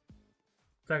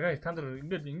 За guys та нар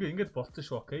ингээд болцсон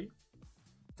шүү, окей.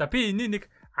 За би энийг нэг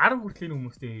 10 хүртлийн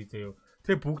хүмүүстэй хийзээ юу.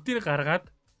 Тэгээ бүгдийг гаргаад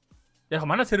яг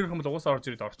манай сервер хүмүүс угаасаа орж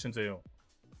ирээд орчин заяа.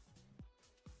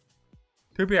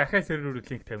 Тэгээ би ахаа серверүүд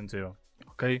линк тавин заяа.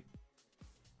 Окей.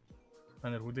 Та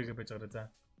нар хүлээгээ байж байгаа за.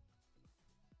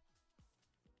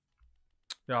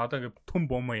 Яа одоо ингэ том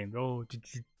бомоо юм. Йоо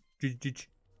жиж.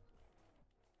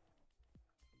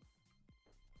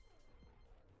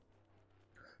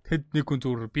 Тэд нэг хүн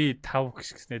зүгээр би 5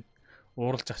 гэснээр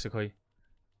ууралж ах шиг хой.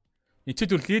 Энд ч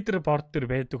зүгээр лидер борд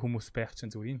дээр байдаг хүмүүс байх чинь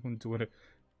зүгээр энэ хүн зүгээр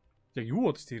яг юу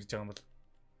бодож тэрж байгаа юм бол.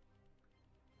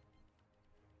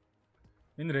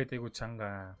 Энэ рейд айгу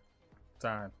чанга.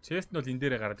 За, чест нь бол энэ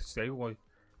дээрээ гараад ирчихсэн. Айгу гоё.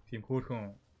 Тийм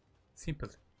хөөрхөн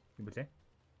simple юм блэ?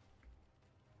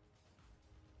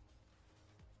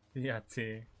 Яац.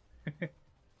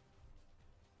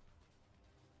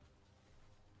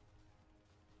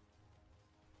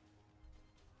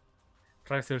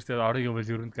 Traxers-ээр орё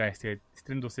гэвэл ерөнд guys тэгээд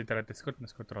стрим дуусны дараа Discord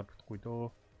оролцохгүй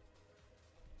дөө.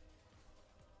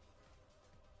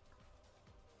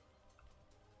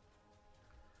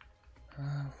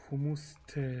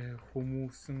 Хүмүүсээ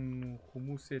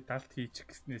далд хийчих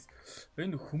гэснээс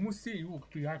энэ хүмүүсийн юу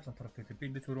гэж яаж онтордог вэ?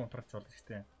 Би энэ зөрөө онторч болно шүү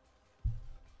дээ.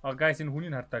 Guys энэ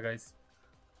хүнийг хардаа guys.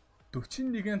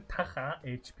 41-ийн тах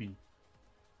HP.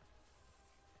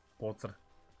 Бузар.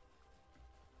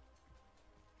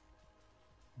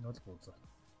 Нол бузар.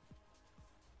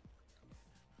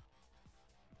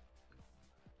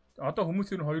 Одоо хүмүүс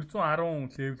ер нь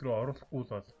 210 левел рүү оруулахгүй л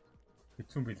бол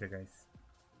хэцүү билээ guys.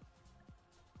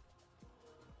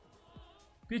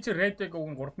 Би ч Red-ыг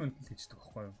уг 3 минут л хийждэг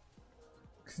байхгүй юу?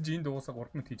 Гэсэн чи энэ дуусаа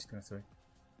 3 минут хийждэг гэсэн бай.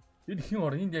 Энэ хин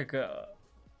ор энд яг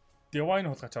Divine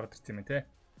хулгаач ороод ирсэн юм те.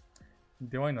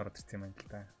 Divine ороод ирсэн юм л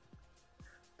да.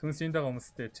 Түнс энэ дагаа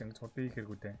хүмүүстэй чинь гэж би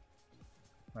хийхэргүй дээ.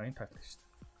 Энэ таатай шүү дээ.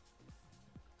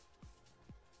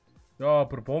 Яа,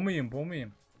 бом юм.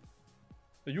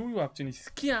 Юу авч ийн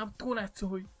ски авдгүй наац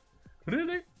хөөе.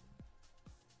 Really?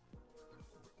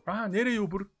 Нэрээ юу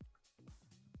бүр?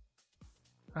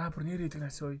 Бүр нэрээ идэг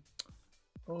наац хөөе.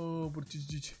 Бүр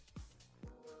жиж.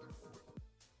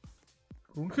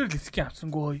 Үнэхээр л ски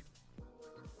авсангүй хөөе.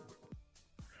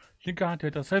 Линк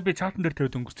тэгээд сая би чатан дээр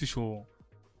тавьд өнгөрсөн шүү.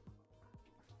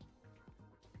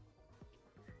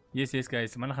 Yes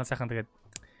guys, манайхан сайхан тэгээд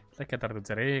лайк дараад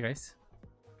үзээрэй guys.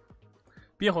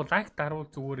 Би яг лайк даруул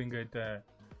зүгээр ингээд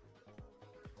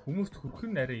хүмүүст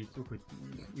хүрхэн арай илүү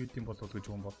юу юм болов гэж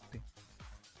юм боддیں۔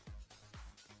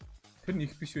 Тэр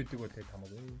нэг биш үүдэг бол тэгээд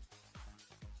хамаагүй.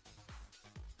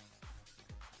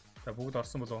 За бүгд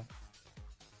орсон болов?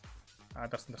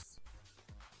 Дарсан.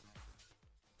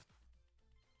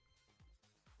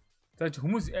 За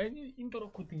хүмүүс энэ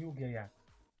дөрөвхүүдийн юу гяа?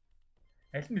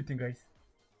 Аль нь үтэн guys?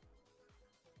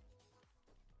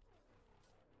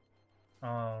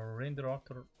 Render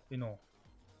author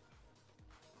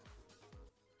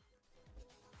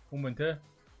Moment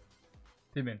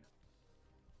тийм ээ.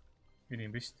 Юу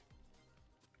юм биш.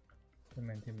 Тийм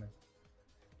ээ.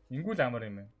 Ингүүл амар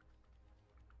юм.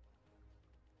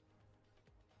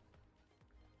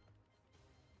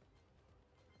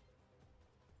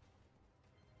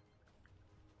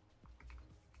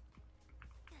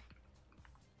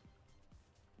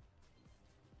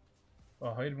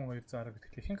 А 2200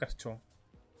 гэдэг хин гарч юу?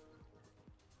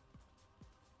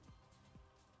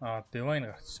 Divine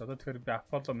гарч. Одоо тэгэхээр би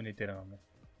Apollo миний дээр байгаа юм.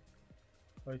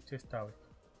 Chest авъя.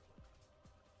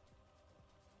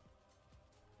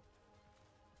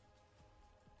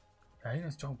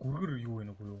 Айнаас жоохон гүргэр юу вэ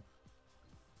нүг юу?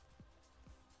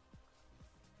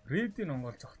 Red-ийн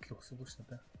онгол зогтлоо гэсэн үг шүү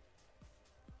дээ.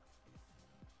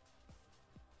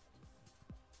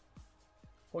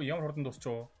 Ямар хурдан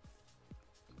дуусчоо?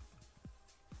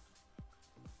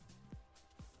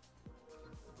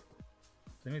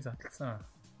 Тэний затлсан.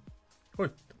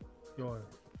 Хөөе. Ёо,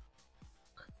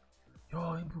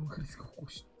 энэ бүр хэрэг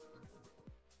ихгүй шүү.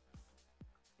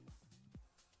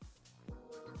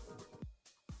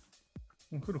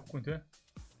 Үнэхээр ихгүй те.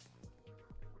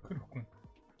 Ихгүй.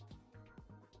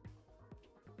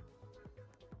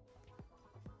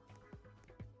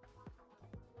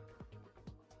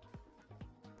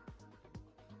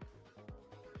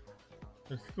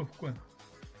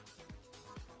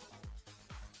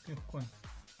 Ихгүй.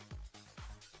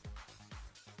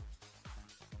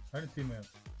 Харин тийм ээ.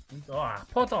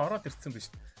 Apollo ороод ирсэн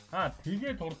биз.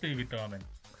 Тэгээд дурдъя гэдэг байгаа юм.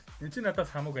 Энэ чинь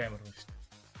надаас хамаагүй амар хүн шүү дээ.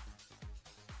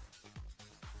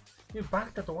 Энэ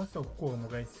багтаа дуусаа өгөхгүй юм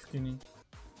уу guys скины.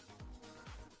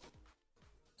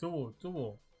 Зөв.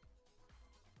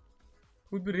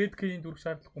 Тэгвэл би Red Key-ийн дүрх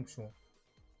шаардлагагүй юм шүү.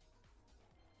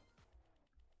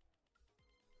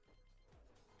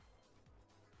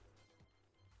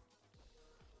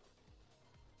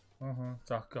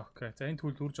 За окей. За энэ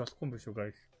түүл дүрж болохгүй юм биш үү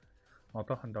guys.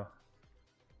 Одоохондоо.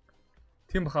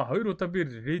 Тийм баха 2 удаа би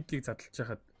Red-ийг задлж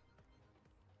байхад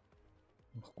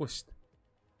мөхгүй шүү дээ.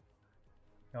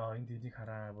 Яа энэ дийг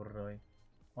хараа бүр.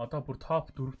 Одоо бүр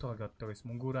топ 4-т байгаа гэдэг guys.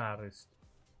 Мөнгөөрөө 19.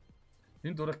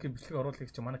 Энэ дураалын бичлэг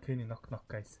оруулах чинь манай Kenny knock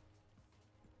guys.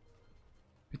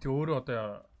 Би тэ өөрөө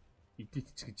одоо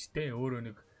edit ч гэж тэ өөрөө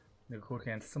нэг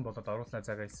хөөрхөн хяналтсан болоод оруулнаа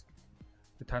за guys.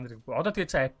 Та нарыг одоо тэгээ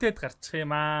чи апдейт гарчих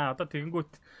юм аа. Одоо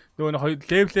тэгэнгүүт нөгөө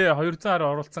левлээ 200-аар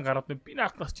оруулсан гарууд би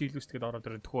наахнаас чи илүү ч тэгээд ороод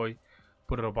ирэх хөөе.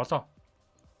 Бүр болоо.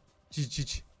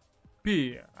 Жижиж.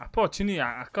 Би апо чиний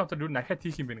аккаунтаар юу дахиад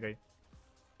хийх юм бэ гай.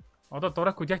 Одоо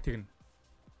дураагүй яг тэгнэ.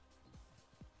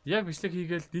 Яг бичлэг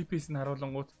хийгээл DPS-ийг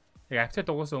харуулангууд яг апчаа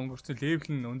дугуйсаа өнгөрсөн левел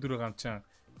нь өндөр байгаа юм чинь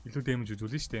илүү дэмэж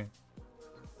үзүүлнэ шүү дээ.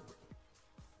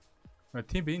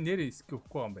 Тийм бэ, нэр скип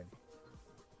өгөхгүй юм байна.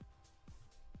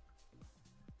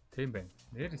 Тийм байна.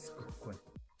 Нэр скип өгөхгүй.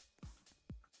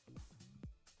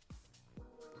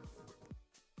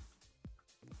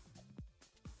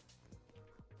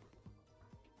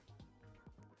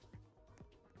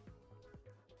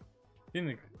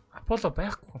 Энэ Apollo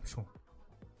байхгүй юм шүү.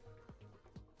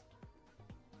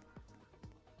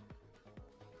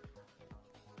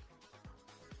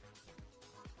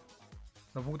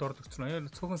 На бүгд ордог ч нэ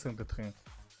цөөхөн санагдах юм.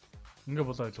 Ингээ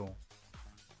болоо илүү.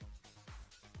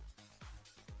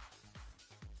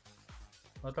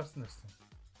 Одоорсон байсан.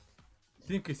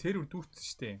 Линк сервер дүүрсэн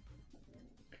штэ.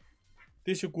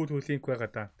 Дэшиг гүйл линк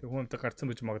байгаа да. Тэг хүнтэй гарцсан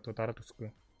байж магадгүй дараад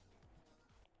үсэхгүй.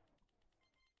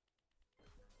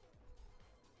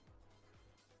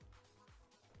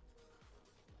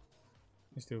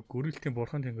 Эсвэл гүрэлтийн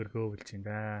бурхан тэнгэр хөөвлж юм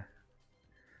да.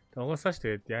 Тэг угаасаа ч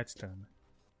тэгээд яаж л байгаа юм.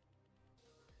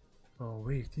 Oh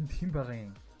wait, тэнд хэн байгаа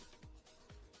юм?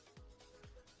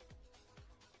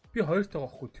 Би хоёр таа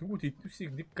гахгүй. Тэгвэл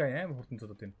эдвсийг нэг гай аим хурдан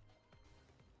зодод байна.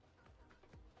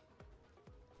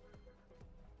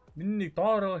 Миний нэг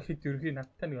доороо хэд ерхий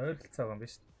надтай нэг ойролцоо байгаа юм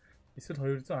байна шүү дээ. Эсвэл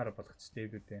 200 хараа болгочихтэй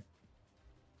эвдүүдээ.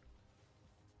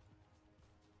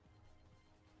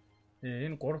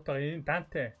 Энэ гуравтаа энэ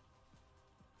Данте.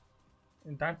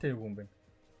 Энэ Данте юу юм бэ?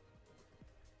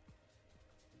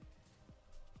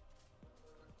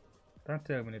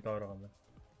 Данте яг миний доор байгаа юм байна.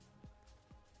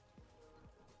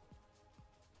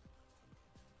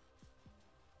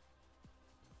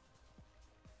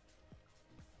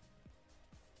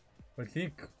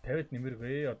 Линк 50-д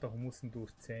нэмэргүй. Одоо хүмүүсэнд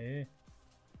дүүрцэн.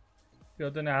 Би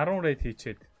одоо нэг 10 рейд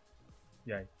хийчихэд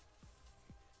яа.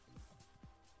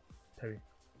 50.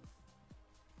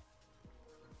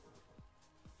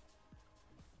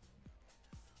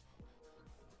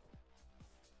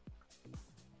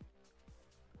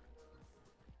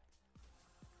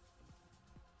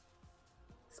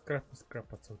 Скрап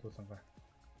цогцолонгаа.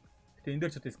 Гэтэ энэ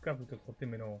дээр ч одоо скрап гэдэг хурд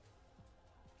юм байна уу?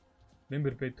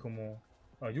 Мембер байдаг юм уу?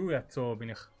 Юу яцсан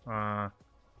минийх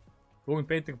богино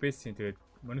байдаг байсан. Тэгээд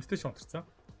монетизation онцорсон.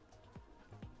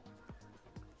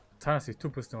 Цаас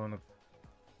YouTube-с нэг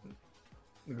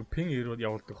пин ирээд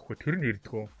явуулдаг хгүй тэр нь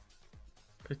ирдэггүй.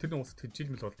 Тэгэхээр тэр нь усад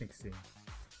жилмэл болдсон гэсэн юм.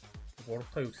 3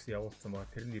 дахь юу гэсэн явуулсан баа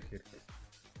тэр нь ирэхээр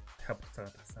та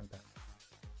буцаагаад тассан да.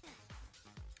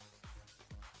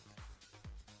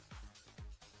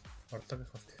 Орлогыг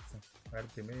бас тэгсэн.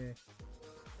 Харин тийм ээ.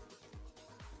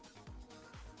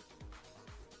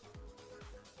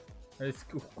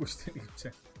 Эск өгөхгүй шүү дээ гэж.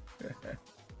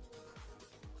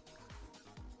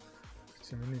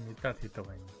 Чи миний медаль хэд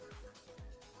байгаа юм?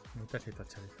 Медаль хэд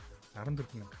очоо.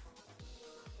 14,000.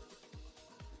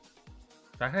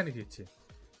 Дахиад нэг хийчихье.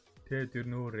 Тэгээд ер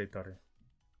нь өөр рейд орё.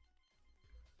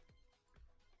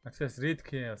 Access Red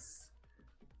Chaos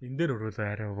энэ дээр өрөөлөө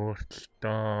арай өөртөл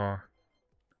доо.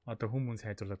 Одоо хүмүүс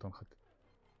хайжуулаад унахад.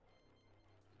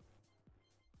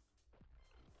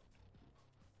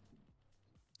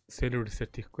 Server reset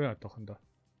хийхгүй одоохондоо.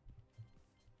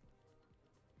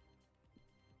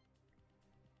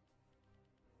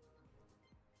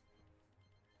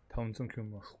 $500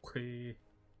 юм байхгүй.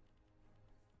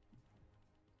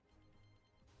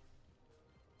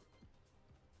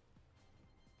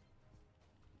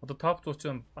 Одоо топ 100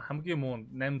 чинь хамгийн муу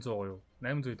 800 юу?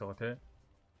 800 байгаа тий.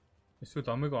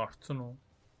 Эсвэл омега орцсон уу?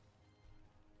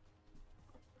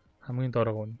 Хамгийн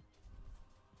дорог нь.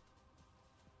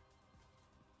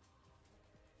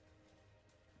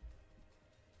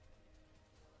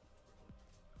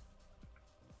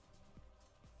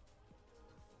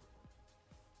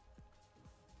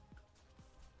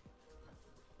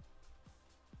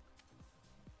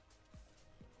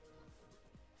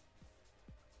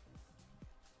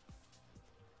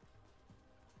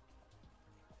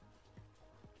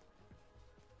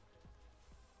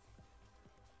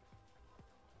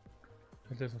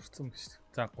 Хэлээс урцсан гэж.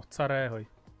 За гуцаарай хой.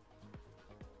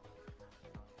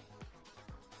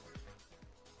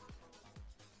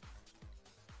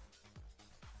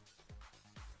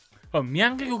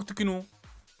 Мянгаыг өгдөг гинүү.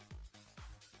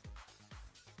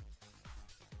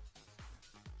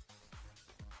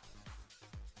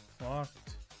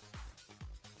 What?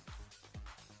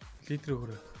 Литр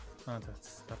өгөрөө. За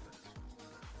стап.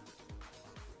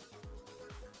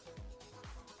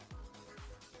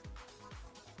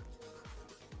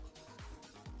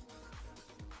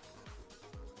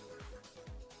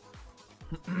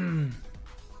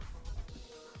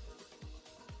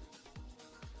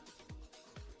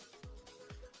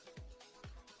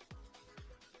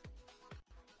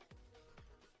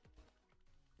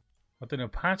 Одоо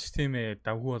нэг панч тимээ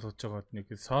давгүй болгож байгаад нэг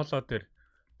соло дээр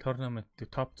торнамент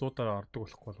топ 100-аар ордог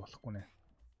болохгүй нэ.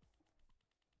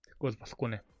 Тэгвэл болохгүй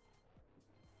нэ.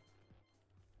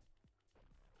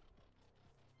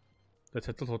 Тэгээд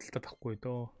чадвал худалдаад авахгүй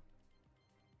дөө.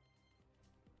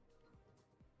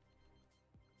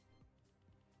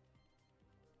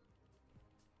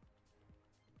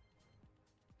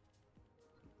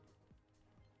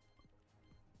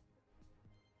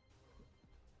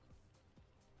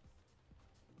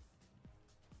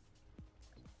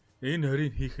 Энэ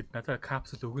хорийг хийхэд надад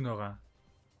капсул өгнө байгаа.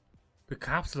 Би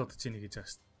капсул удаж ийн гэж байгаа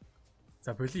шүү дээ.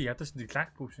 За боли ядаж нэг лаг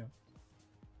пүүш.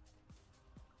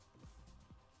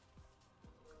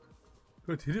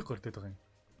 Тэгээд тэрийг гордод байгаа юм.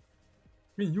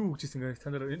 Би юу гэж хэлсэн гэвэл та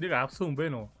нар энийг авсан хүн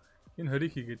байна уу? Энэ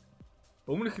хорийг хийгээд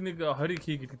өмнөх нэг хорийг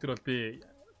хий гэдэг дээр бол би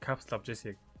капсул авч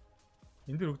яасан яг.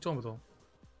 Энд дэр өгч байгаа юм болов уу?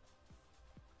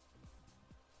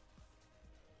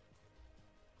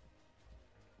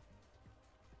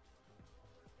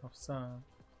 Авсан.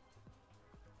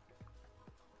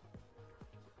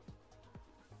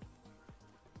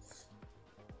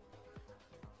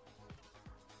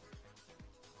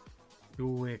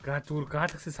 Юу вэ? Зүгээр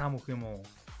Galaxy сам өгөх юм уу?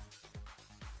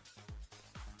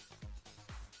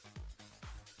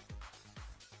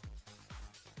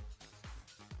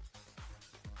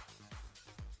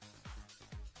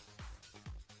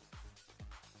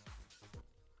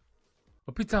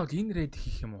 Би заавал энэ рейд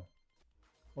хийх юм уу?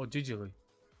 Оо жижиг гоё.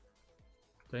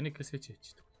 Энийг кэсэж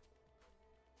хийчихдэг.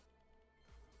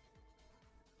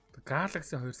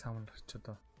 Galaxy 2 сам гарч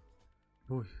одоо.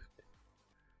 Юу вэ?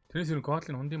 Тэрнээс юу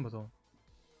Goblin хундын болов?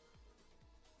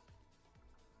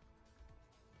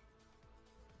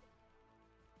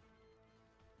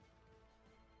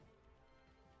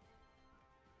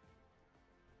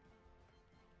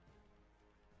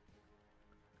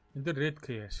 Энд дээр red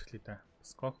key ашиглая да.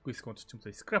 Скопгүй сконд ч юм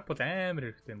уу. Scrap бол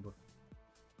амар хэрэгтэй юм бүр.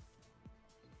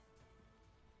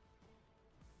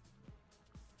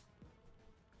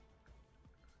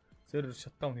 Сервер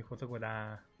шатдаун хийх болоогүй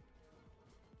да.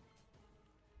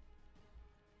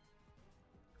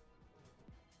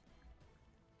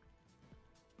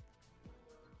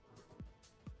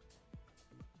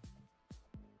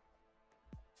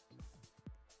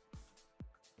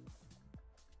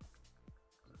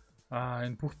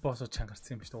 Энэ бүх боссоо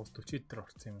чангарсан юм биш үү? 40 дээр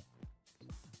орсон юм.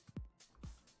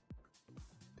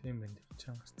 Тийм байна.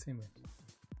 Чангарсан юм байна.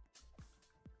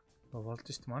 Болж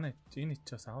шít манай энэ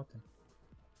ч бас аваад байна.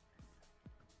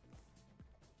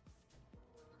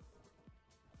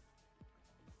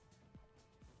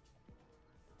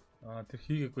 Тэр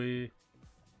хийгээгүй.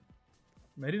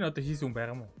 Марин одоо хийсэн хүн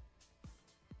байгаа юм уу?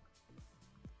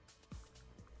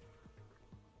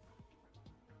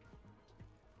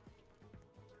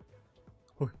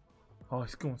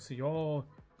 Скин унсан ёо.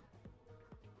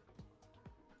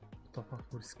 Топа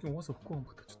скин унсан өгөхгүй юм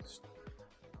бодчихлоо шүү дээ.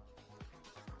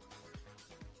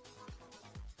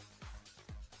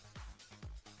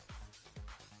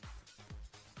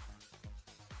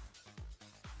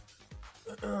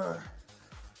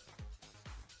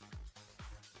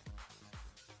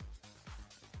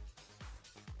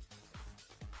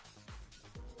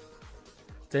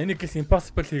 За энийг гэс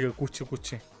impossible хийгээ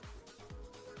гүчи.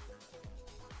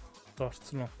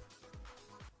 Орцсон уу?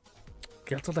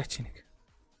 Гэлзуулаач нэг.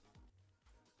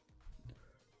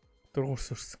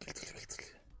 Дургуурс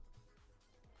гэлзүүл.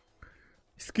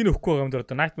 Скин өгөхгүй байгаа юм дээр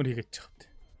одоо nightmare хийгээд байгаа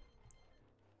юм.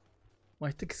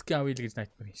 White skin авъя л гэж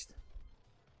nightmare хийн шүү дээ.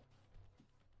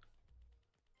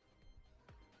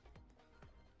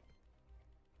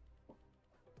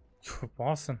 Юу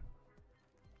боосон.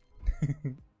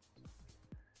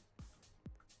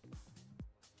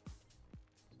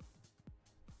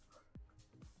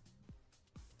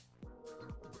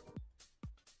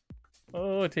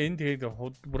 Тэ энэ тэгээд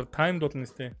бүр таймд болно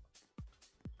сте.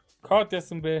 Код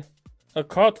ясан бэ?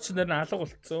 Код ч нэр нь алга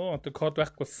болцсон. Одоо код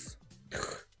байхгүй болсон.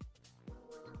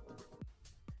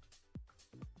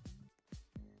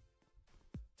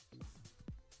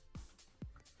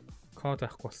 Код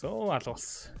байхгүй болсон. Алга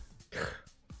болсон.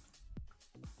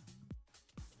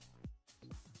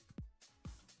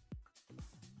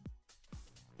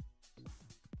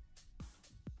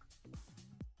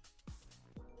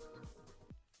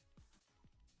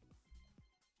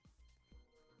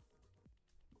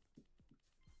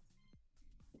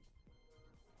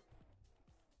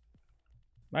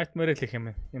 Nightmare л их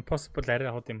юм. Impossible арай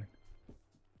хот юм.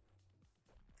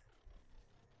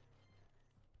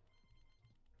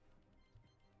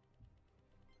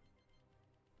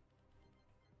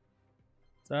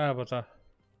 За болоо.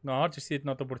 Орж ирсэд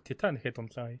нь одоо бүр Titan ихэд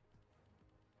унлаа.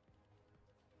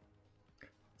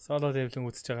 Solo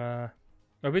level үзэж байгаа.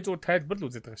 Би зүгээр тайлбар л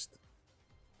үзээд байгаа шүү дээ.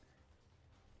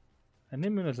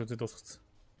 Аниме нь л үзээд дуусчихсан.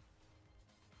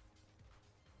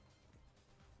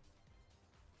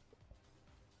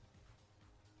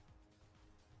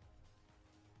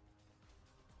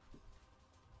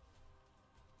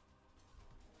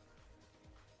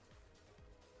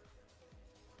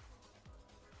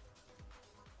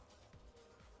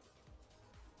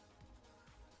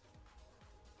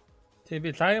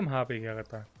 Би Lime Hub-ыг яагаад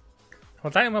байгаа.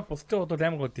 Lime Hub бусдын удаа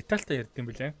амар гоо детальтай ярьд юм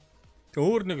билээ. Тэг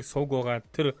өөр нэг сувг байгаа.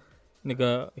 Тэр нэг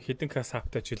хідэн кас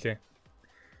хаптай ч үлээ.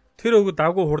 Тэр өгөө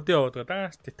давгүй хурдан яваад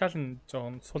байгаа. Даас деталь нь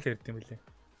жоон сул ярьд юм билээ.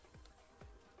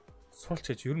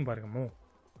 Суулч гэж ер нь баг юм уу?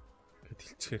 Гэт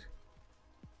хэлчихээр.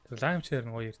 Тэг Lime Share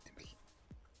нь гоё ярьд юм бил.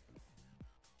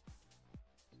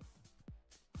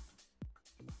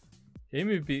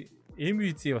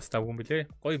 MVZ бас давгүй юм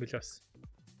билээ. Гоё билээ бас.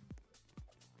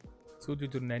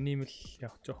 Сүүлийн дөр аним л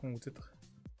явах жоохон үзээд байгаа.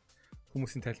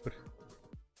 Хүмүүсийн тайлбар.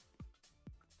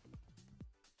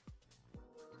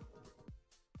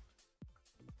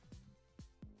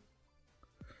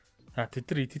 Тэд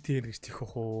нар эдитээр гэж тийх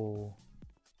ах уу.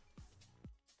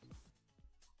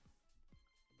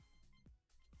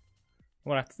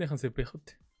 Ямар атсныхан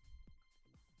сэбэхэд.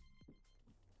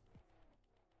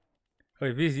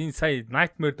 Би энэ сая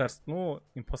Nightmare дарсан уу?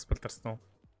 Impossible дарсан уу?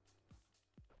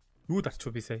 Юу дарч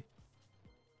вэ би сая?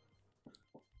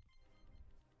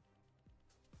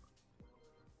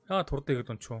 Турдаг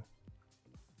гэдэг юм чуу.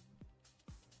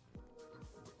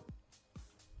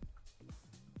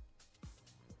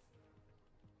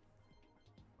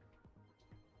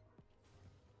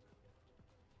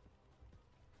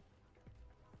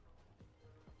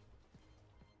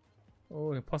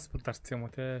 Impossible дарсан юм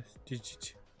уу те?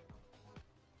 Жижиг.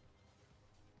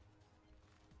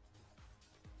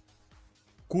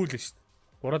 Гүүл шүү дээ.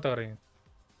 Бураад байгаа юм.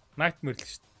 Nightmare л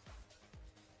шүү дээ.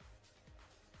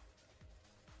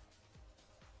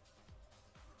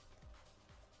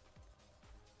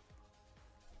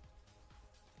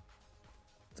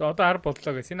 За одоо 10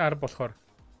 боллоо гэсэн. Энэ 10 болохоор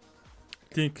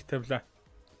линк тавилаа.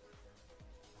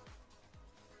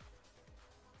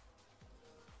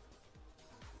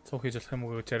 Цог хийж болох юм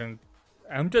уу гэж харин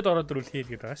амжаад ороод ирвэл хийл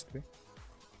гэдэг байгаа шүү дээ.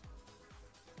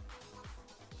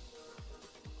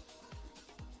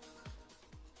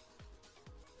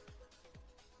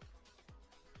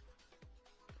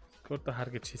 Скордо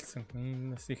хар гэж хэлсэн.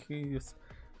 Нас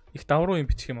их давруу юм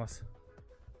бичих юм аас.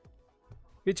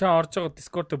 Би чаа орж байгаа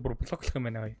Discord-д бүр блоклох юм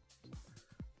байна.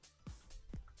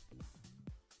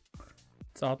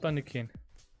 За одоо нэг хийн.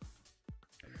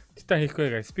 Тита хийхгүй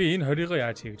guys. Би энэ 20-ыг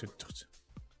яаж хий гэж бодож байгаа ч.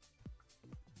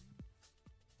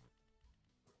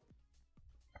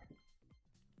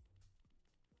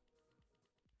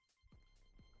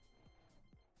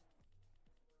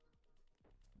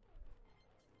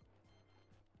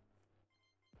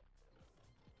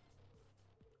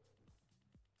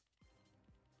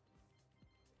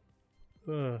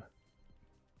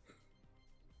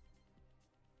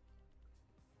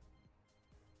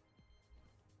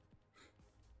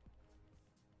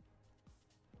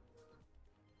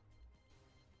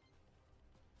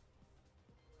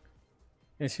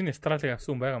 Энэ шинэ стратеги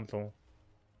авсан байгаа юм лу.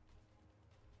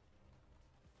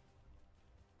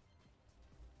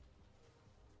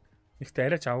 Ихт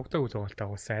арайч авагдаг үл байгаа л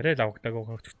таа. Арай л авагдаг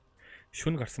байгаа.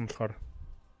 Шүн гарсан болохоор.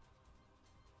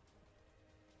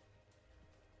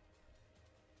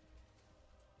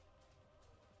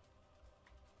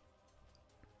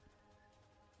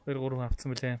 Тэр гурав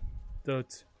авцсан мөлий.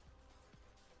 Дөөц.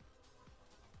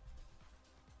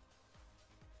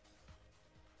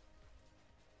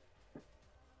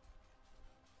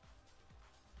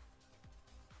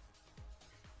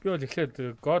 Би бол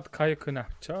эхлээд God Kayak-ыг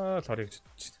авчаа л хорыг гэж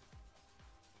бодчих.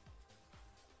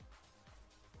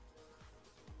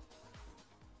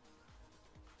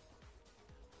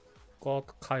 God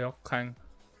Kayak.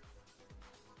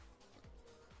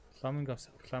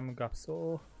 Flaming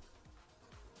авсоо.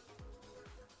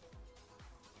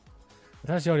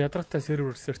 Тааш ядаргатай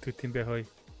сервер серт гэдэг юм бэ хөөе.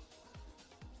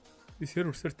 Би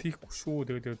сервер серт хийхгүй шүү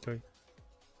тэгээд хөөе.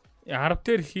 10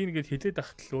 дээр хийн гэд хэлээд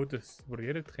ахт л өөдөөс бүр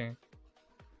яриадах юм.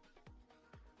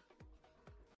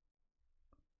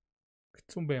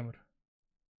 Хэцүү баймар.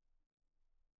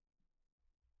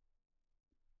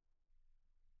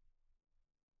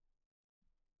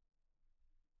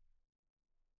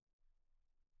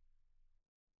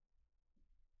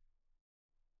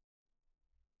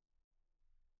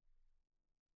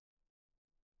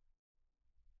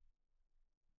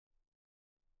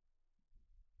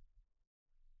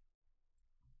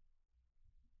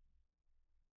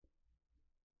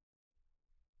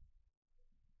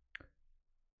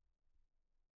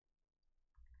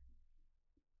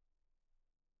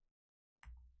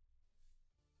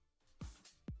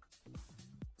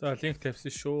 За линк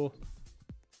тавьсан шүү.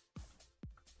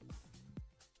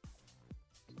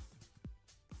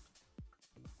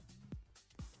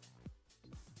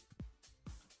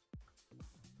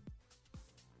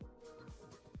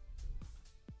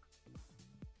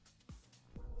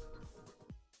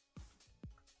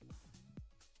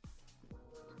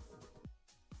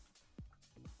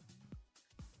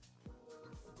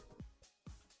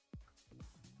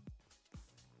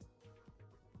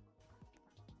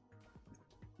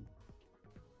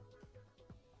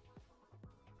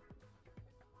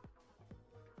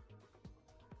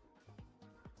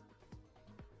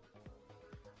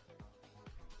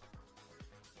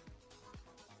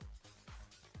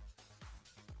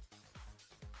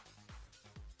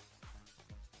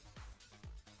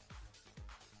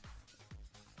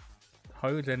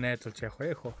 Хоёулаа найзуулж явах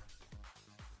байх уу?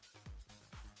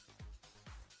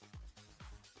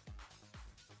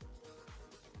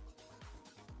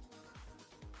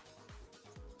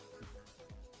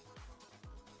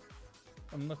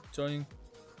 I'm not join.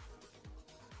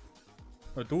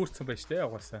 Дүүрсэн байж тээ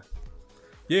угаасаа.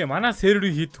 Манай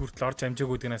серверийн хит хүртэл орж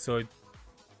амжаагүй дэнээс ой.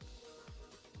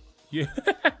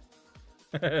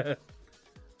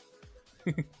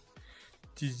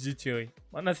 Жижиг.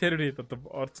 Манай серверийн одоо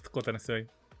орцдохгүй дэнээс ой.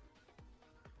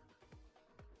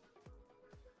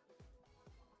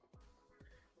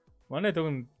 Манай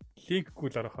тэгвэл линкгүй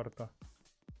л орохоор доо.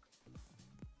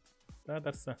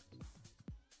 Дарсан.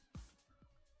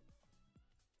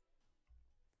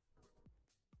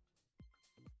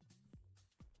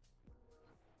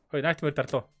 Хөөе, Nightmare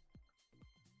дарлуу.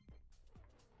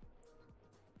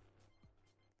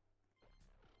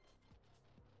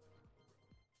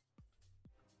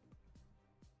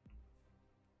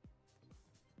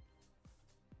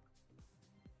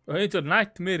 Өөд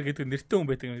Nightmare гэдэг нэртэй хүн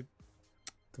байдаг.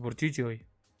 Бүр жижиг хөөе.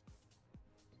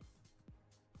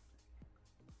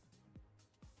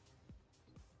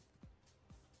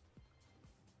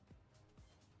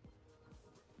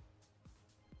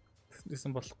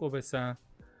 Тэсэн болохгүй байсан.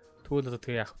 Тэгвэл одоо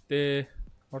тэгээ яах вэ?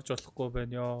 Орж болохгүй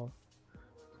байна ёо.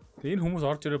 Тэгээ энэ хүмүүс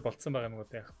орж ирээ болцсон байгаа юм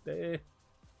уу яах вэ?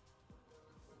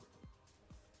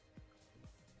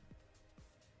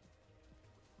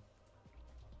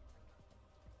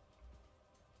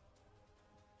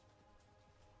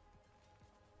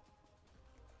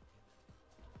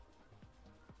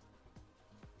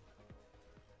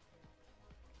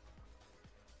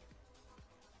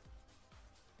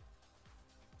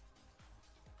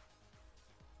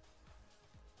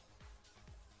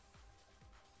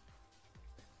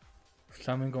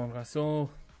 Flamingo унгасан.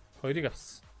 Хоёрыг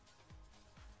авсан.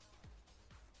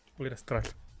 Хоёр астрал.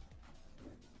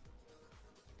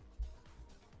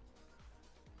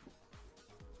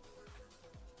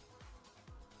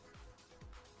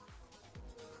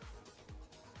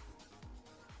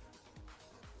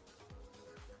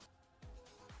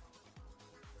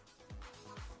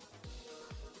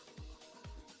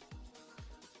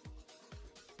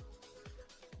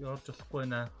 Явж болохгүй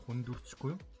байна.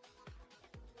 Хүндүрчгүй.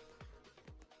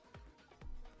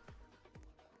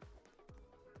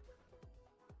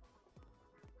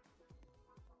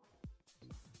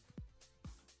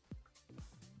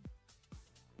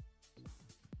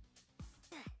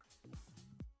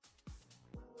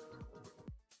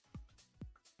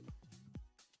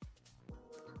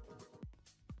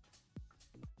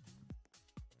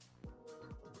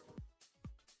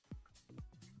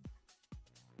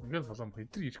 Ингээл болом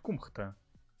хэдэр ирэхгүй мах та.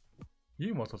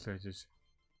 Ийм бололоо яж.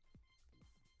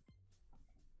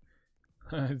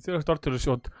 Зэрэг дор төр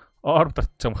шууд орб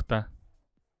татчих мах та.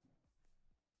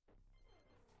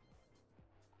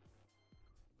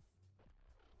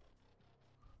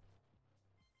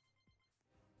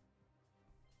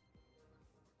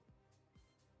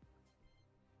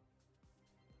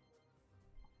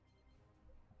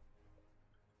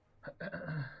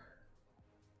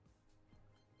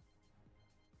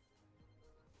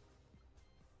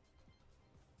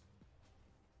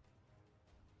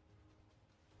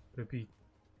 Би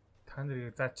та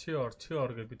нарыг за чи ор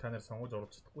гэж би та нарыг сонгож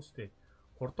оруулах чадахгүй шүү дээ.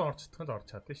 3 дон орч чадах л орч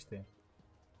чадсан шүү дээ.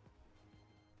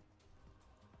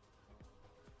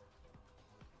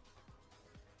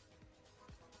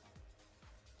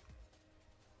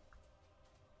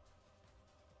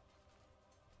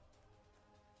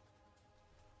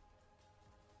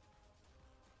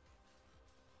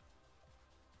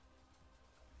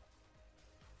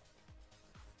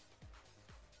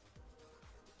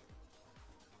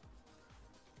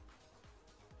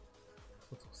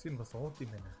 Цогсыг бас ууд юм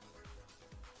байна.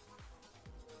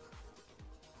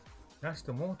 Яаш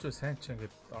та муу ч сайн ч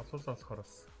ингэж олуулаа болохоор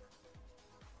бас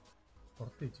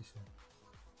урд ийж шүү.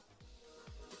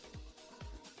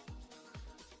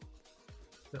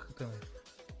 Яг гэдэг юм.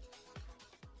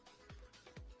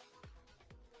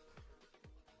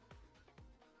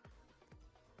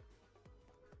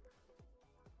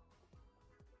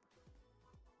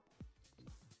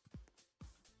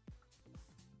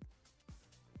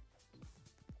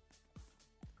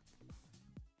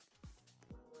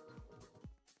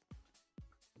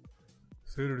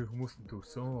 Серверийн хүмүүс нь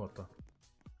төрсөн одоо.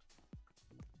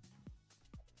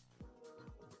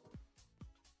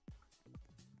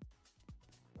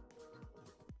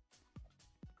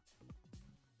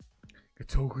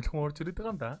 Цөөхөлхөн орж ирээд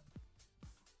байгаа юм да.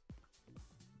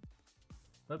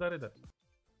 Дараа.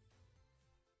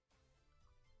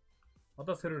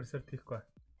 Одоо сервер ресерт хийхгүй.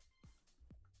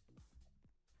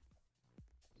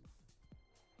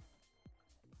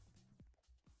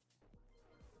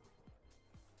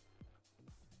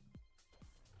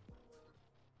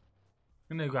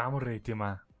 Энэ айгу амар рейд юм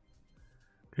аа.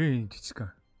 Гэн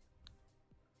жижигхэн.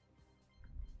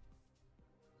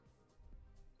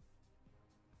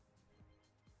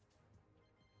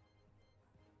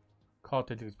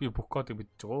 Код хэлж би бүх кодыг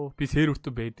бичиж байгаа. Би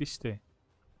сервертэй байдсан шүү дээ.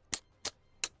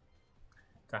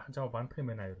 Захан жаа бандах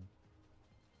юм байна аа юу.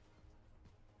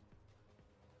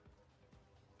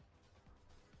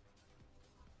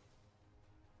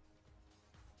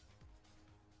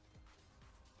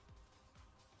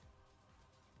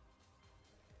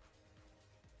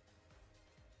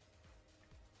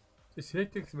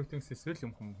 Settings эсвэл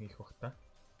юм хүм хийх бах та.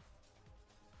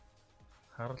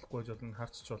 Харахгүй ч болно,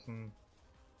 харч ч болно.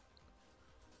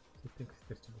 Settings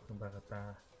дээр ч бүх юм байгаа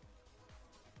да.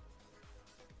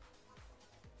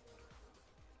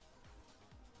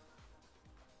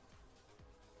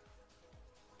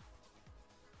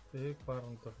 Эг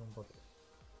фармд юм бол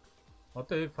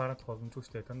одоо эг фармд боломжгүй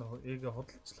шүү дээ. Та нар эгээ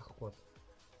худалчлахгүй бол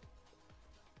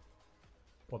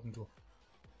боломжгүй.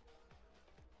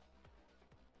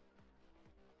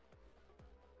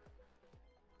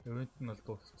 Event нь бол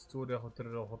дуусч зүгээр яг тэр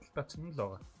худалдаач нь л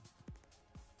байгаа.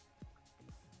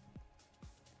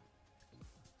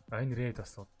 Энэ рейд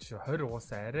бас удаж 20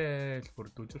 угаасаа арай л бүр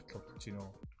дүжирт л удаж гинөө.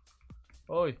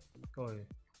 Ой.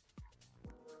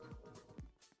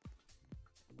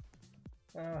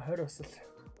 Аа 20 бас л.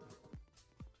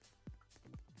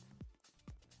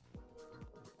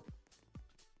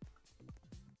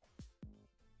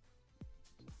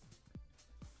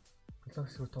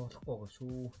 Гласс тоолохгүй байгаа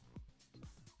шүү.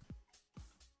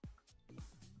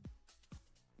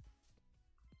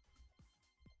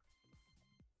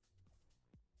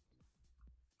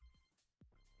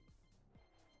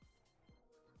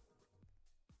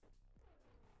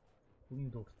 Хүн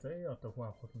дурцаа одоо хүн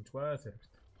авах боломжгүй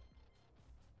серверт.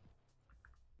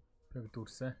 Яг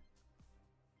дурсаа.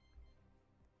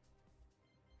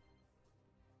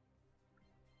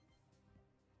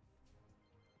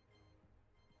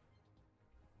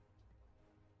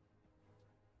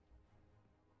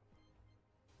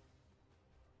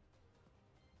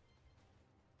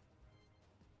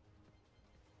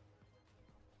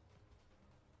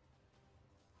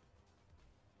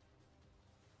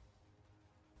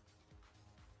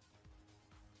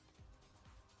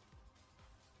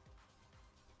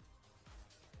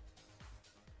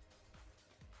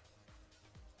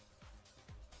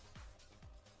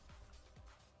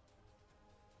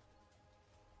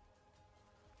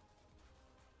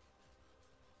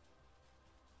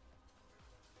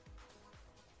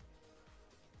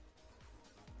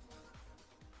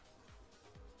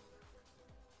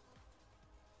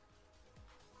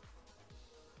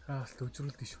 Л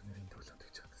өжрүүлдэг шүү нэрийн төлөвлөлт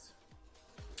гэж чадсан.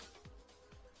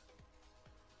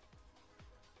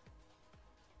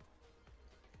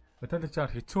 Танд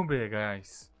чаар хэцүү бэ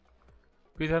guys.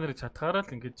 Би та нарыг чадхаараа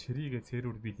л ингэж чирийгээ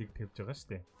сервер билийг тавьж байгаа шүү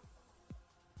дээ.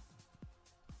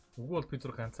 Үгүй бол би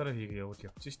зүрх ганцаараа хийгээ явуул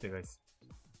явчих шүү дээ guys.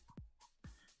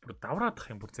 Бүр давраадах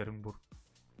юм бүр зарим бүр.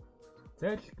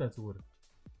 Зайлтаа зүгээр.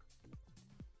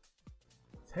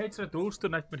 Сайжраад өөртөө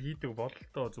найтмар хийдэг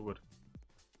бололтоо зүгээр.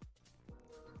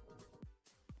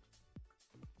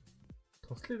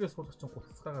 Туслыгээс суулгах чинь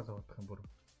гуццгаагаа л авах юм бүр.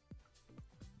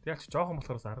 Тэг яач жоохон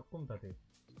болохоос аргагүй юм да тэг.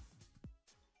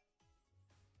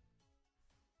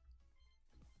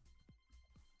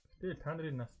 Тэгэл та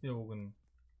нарын насны уг нь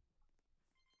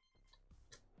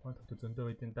онцгой зөндөө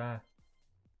байдیں۔ Да.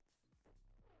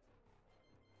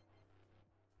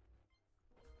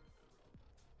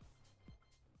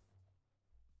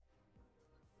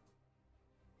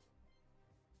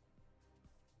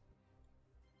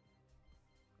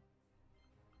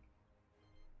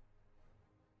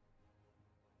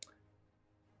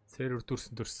 Сервер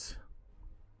дүрс.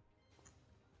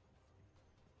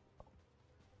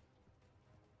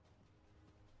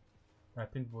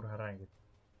 Тэнд бүр хараа ингэж.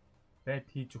 байд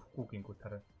хийж өгөхгүй гингүү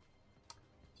тарай.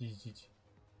 Жижиж.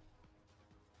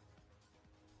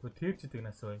 Тэгвэл тэр ч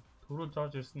дэгнээс бай. Түрүү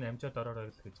зоож ирсэн амжаад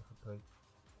ороорой л гэж яхад бай.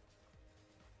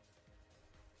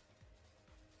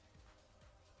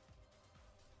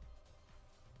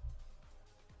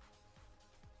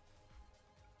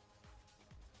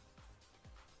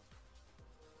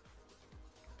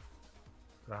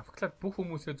 Графиклаад бүх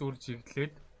хүмүүсээ зүүр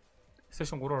чиглэлээд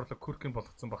Session 3 орлог Quirk-ийн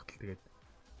болгоцсон багтал тэгээд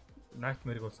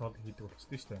Nightmare-ыг бол соло хийдэг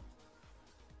болчихдээ шүү дээ.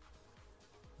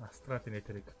 Astral-ийн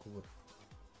нэтэрэг гэхгүйгээр.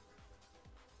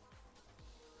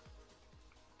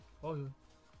 Ой.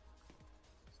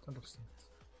 Stand болсон.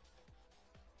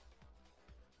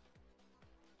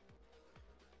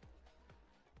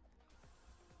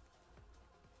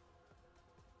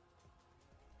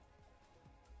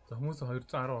 За хүмүүс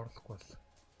 210 орлохгүй бол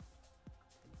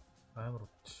амар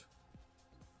утч.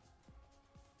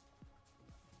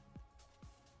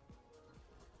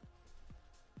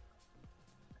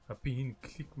 Би энэ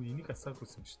клик энийг асаагүй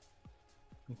юм шүү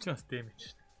дээ. Энд чинь бас дэмэж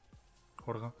шүү дээ.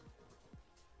 Хурган.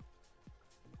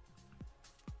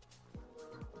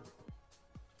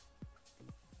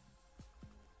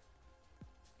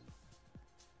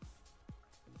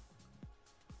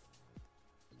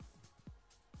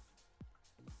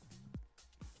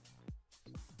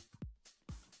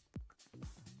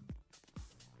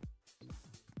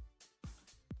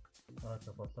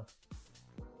 За болоо.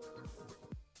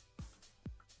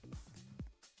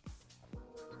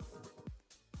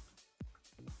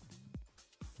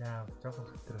 Яа, жоохон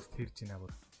хэтрээс тэрж ийна бүр.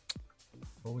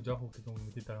 Өө жоохон хөлт юм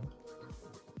мэдээд байгаа юм.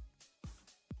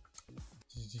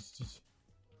 Жиж.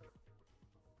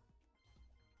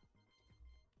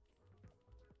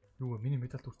 Юу миний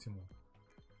медаль дүрц юм уу?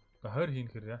 Хойр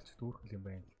хийнэхээр яач дүүрхэл юм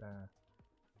байна л да.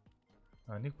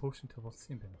 Нэг potion-тэй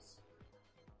болсон юм байна бас.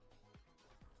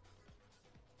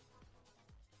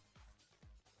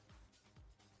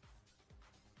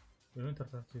 Event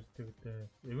тархаж ирдэг гэдэг.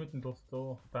 Event нь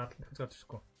дууссан. Дадлах гэж гарч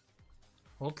ирэхгүй.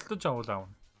 Худалдаж авал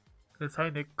аавна. Тэгээд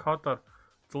сая нэг кодоор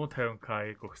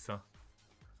 150k өгсөн.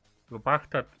 Тэгээ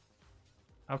багтаад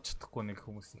авч чадахгүй нэг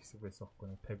хүмүүсийн хэсэг байсан байхгүй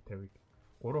нэг 50-50-ыг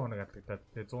 3 хоног алдагдаад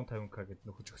тэгээ 150k гэд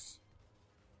нөхөж өгсөн.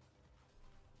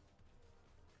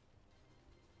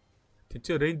 Тэнд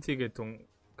Renzi гэдэг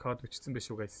код бичсэн байх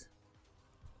шүү guys.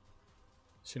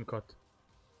 Шинэ код.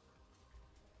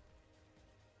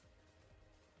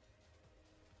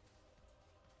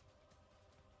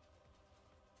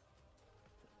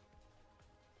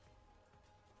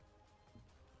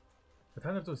 Та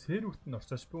нар зөв серверт нь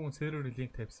орчооч би үн серверийн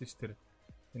линк тавьсан ш тэр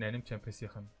энэ Anime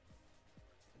Champions-ийн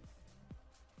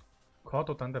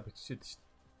кодоо дандаа биччихээд ш.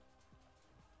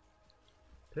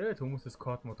 Тэгээд хүмүүсээс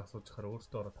код мод асууж хахаар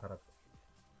өөртөө ороод хараад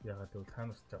яагаад гэвэл та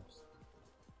нарт авсан.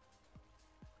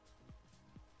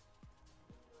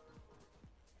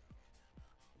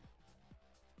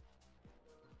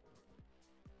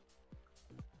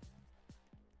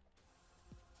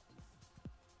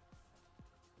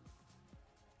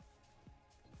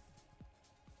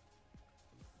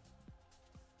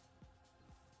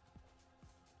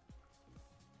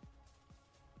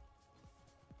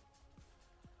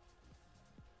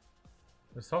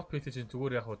 Soft PC чинь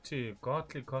зүгээр яг уу чи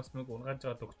Godly Cosmic унгааж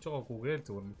аваад өгч байгаагүйгээр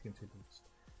зүгээр мэдх юм шиг л шүү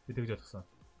дээ. Би тэгж бодсон.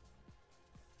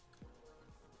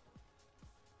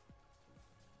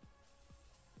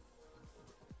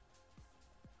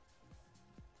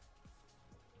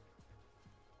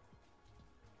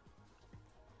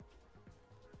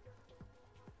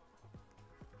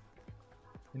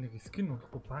 Энийг скин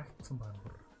унахгүй багтсан байна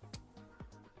бүр.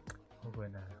 Хөө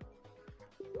байна.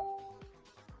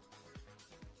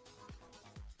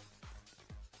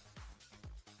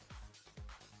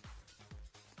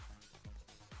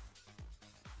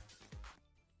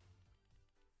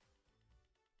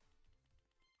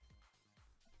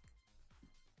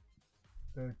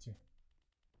 Төвчи.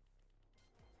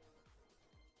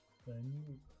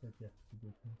 Таны хэвээр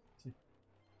чи.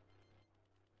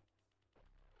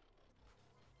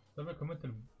 Тавэ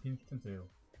комментэр пинцэн заяа.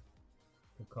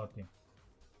 Кодын.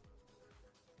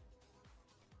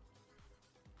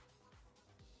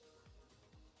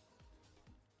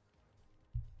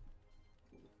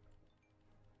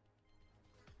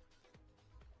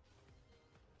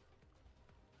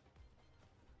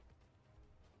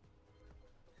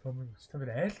 Та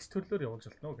нар айлч төрлөөр явуулж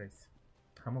болно уу guys?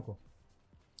 Хамаагүй.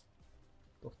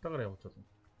 Дуртаагаар явуулж болно.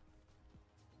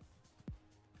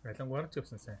 Ялангуяа ч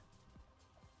явсан сайн.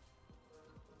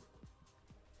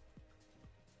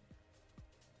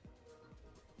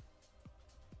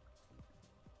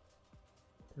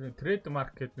 Тэгээ трейд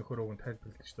маркет нөхөр өгөн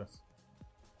тайлбарлаж шүү дээ.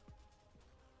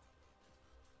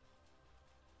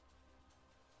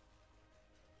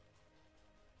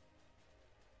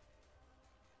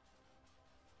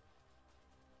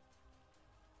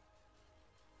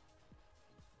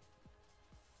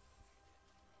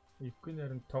 Ивгүй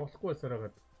нэрэн тоглохгүй байсаар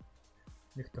хагаад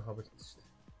нэгтэй хавлцсан шүү дээ.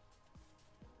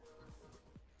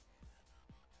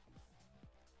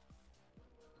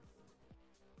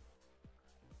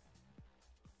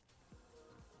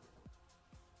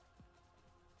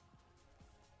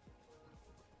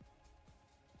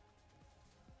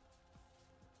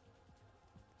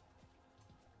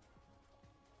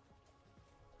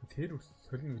 Тэр ус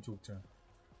солино гэж үгж байгаа.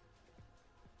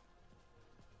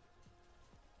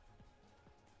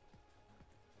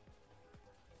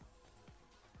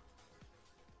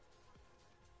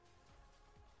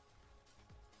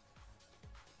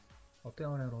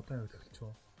 Одоо яваад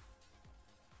эхэлчихв.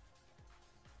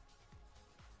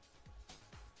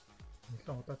 Нэлээд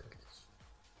удаа тэлчихсэн.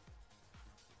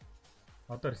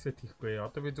 Одоо reset хийхгүй.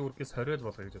 Одоо би зүгээр гис 20 л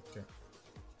болгоё гэж бодож байна.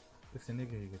 Тэс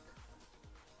энийг хийгээд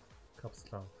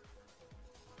капслаа.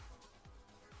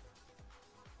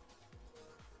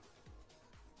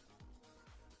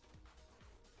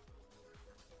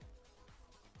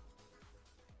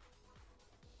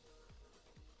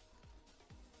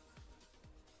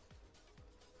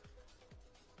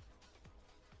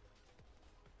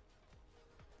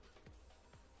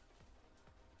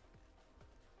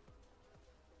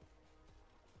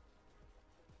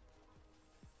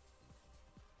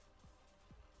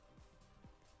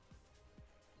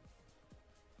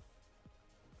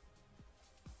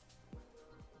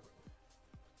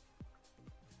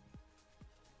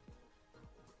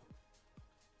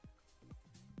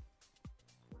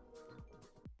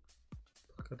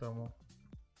 Кадamo.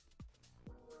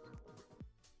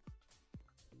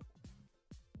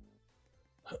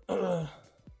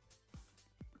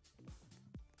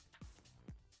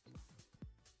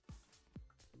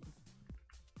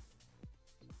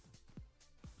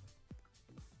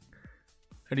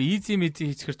 Харин easy mezi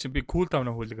хийчихэр чинь би cool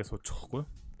down-а хуулигаа суучихгүй.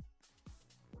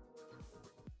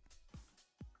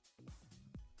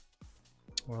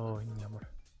 Оо энэ ямар.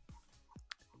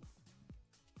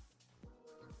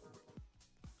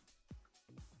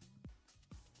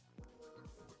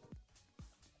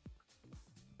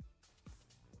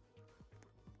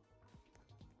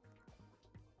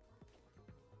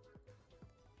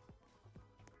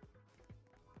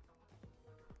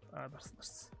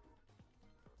 Дарс.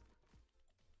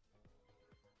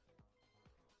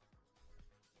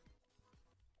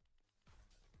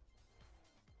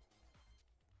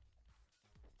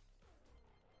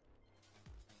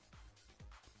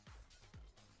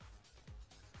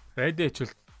 Ready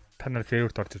хичвэл та нар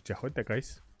серверт орж ирж явах үү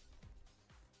guys.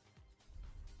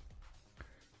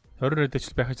 20 ready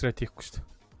хичвэл байх ажраа тийхгүй шүү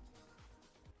дээ.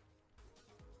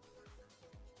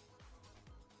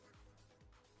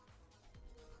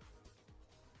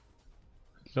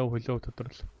 Hello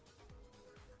тодрол.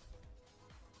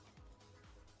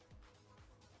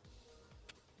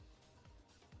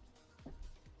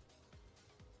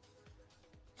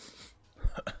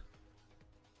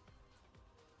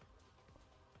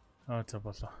 За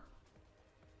болоо.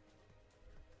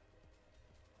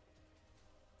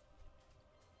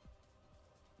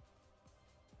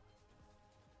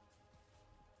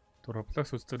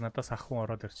 Roblox үздэг надаас ах хүн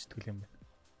ороод ирчихдэг юм байна.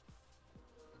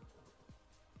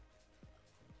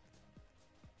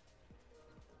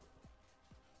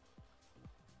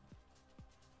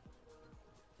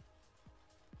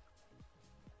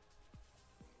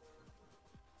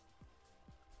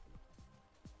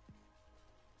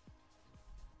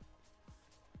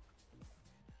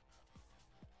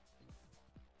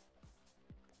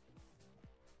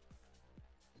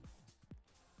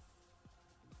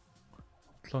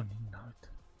 Лон наад.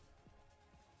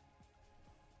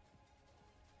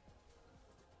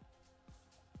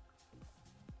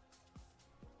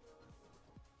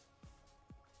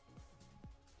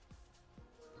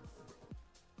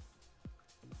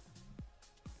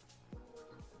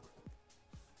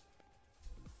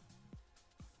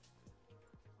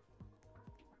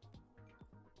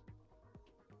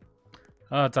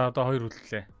 За одоо хоёр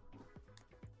үлдлээ.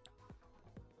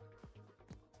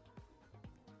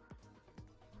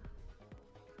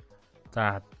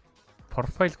 За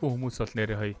профайлгүй хүмүүс бол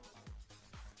нэрээ хой.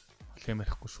 Олон юм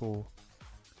ярихгүй шүү.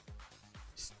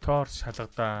 Store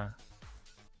шалгадаа.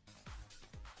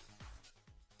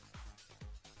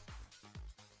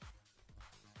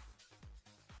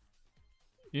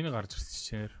 Энэ гарч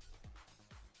ирсэн чинь.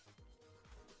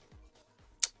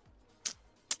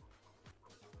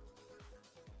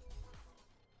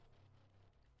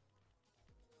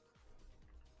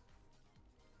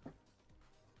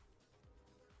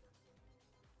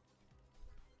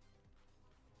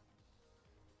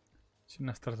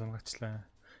 Шинэ настар зургачлаа.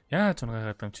 Яаж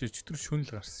зургаагаад юм чи өчтөр шүн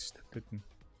л гарсан шүү дээ.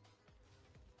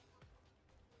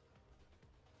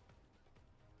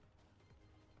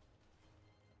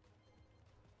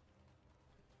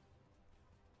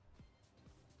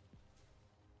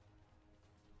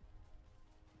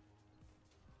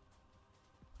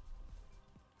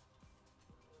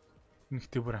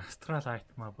 Нэгтэй бүр астрал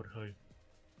айтмаа бүр хөөе.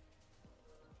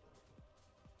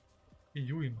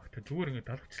 Юу юм бэ? Зүгээр ингэ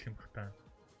далавчлах юм бах та.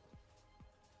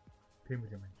 Тийм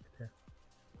юм байна те.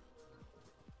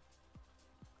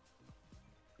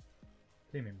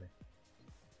 Тийм юм байна.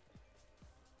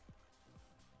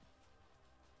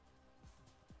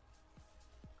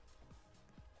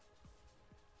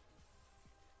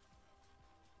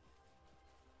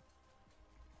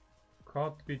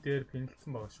 Код би дээр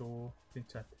пинэлсэн байгаа шүү. Пин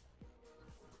чат.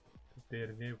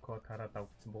 Дээр веб код хараад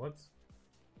авчихсан бууз.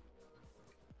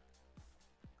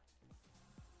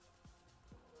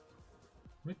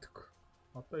 Мэдгүй.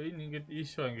 Одоо энэ ингээд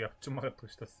ийшээ ингээд явчих магадгүй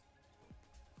ш тас.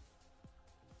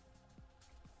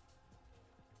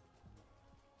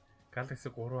 Galaxy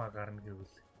 3 гарна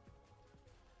гэвэл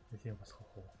нэг юм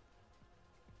болох уу?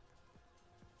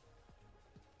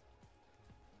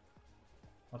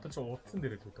 Одоо ч удсан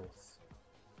дээр л үүдээ ус.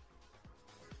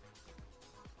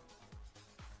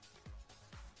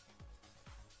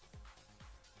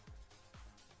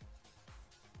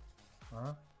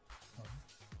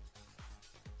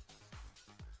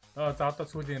 За одоо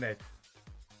сүүлийн райд.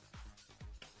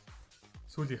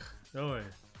 Сүүлийнх. Йоо.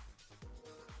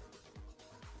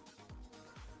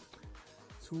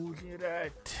 Сүүлийн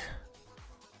райд.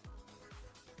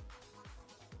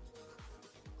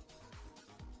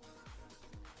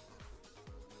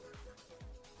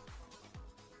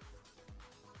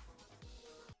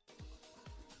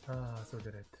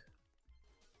 Сүүлийн райд.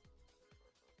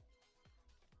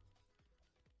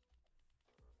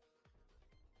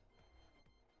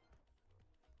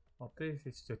 Одоо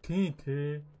ч тийм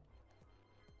те.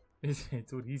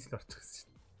 Зүгээр easy л орчихсон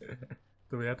шүү дээ.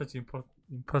 Тэгээ ядаж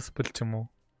impossible ч юм уу.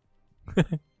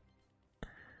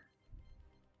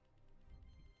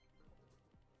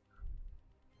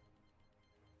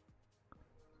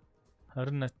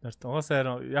 Харин нарт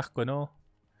уусаар яахгүй нөө.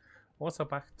 Уусаа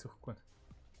баг зөхгүй.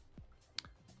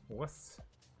 Уус.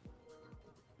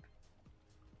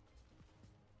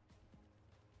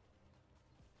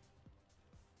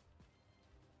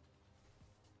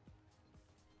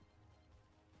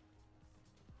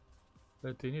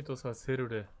 Тэний тусаа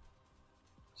серверээ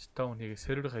shutdown хийгээ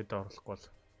сервер хайдаа оруулахгүй бол.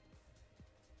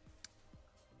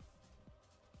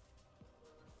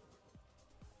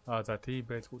 За тийм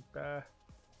байлгүй да.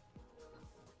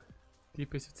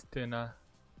 TPS үсттэй наа.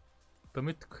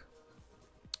 Домитк.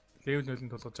 Левел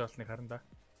 0-ын тулгаж байгаа нэг харна да.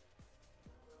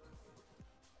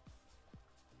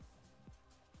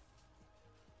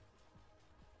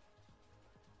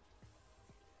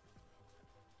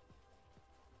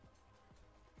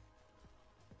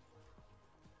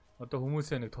 Одоо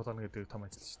хүмүүсээ нэг тулгана гэдэг том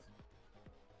ажил шүү дээ.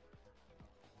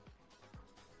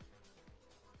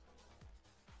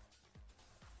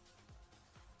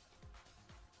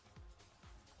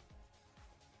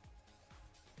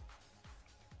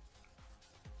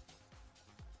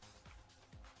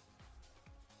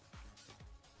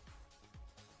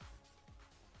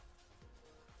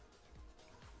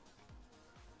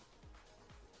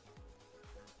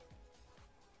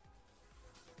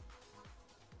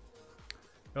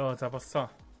 За болсон.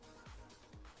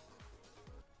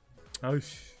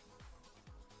 Айш.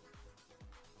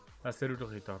 Сервер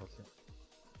хийд оруулъя.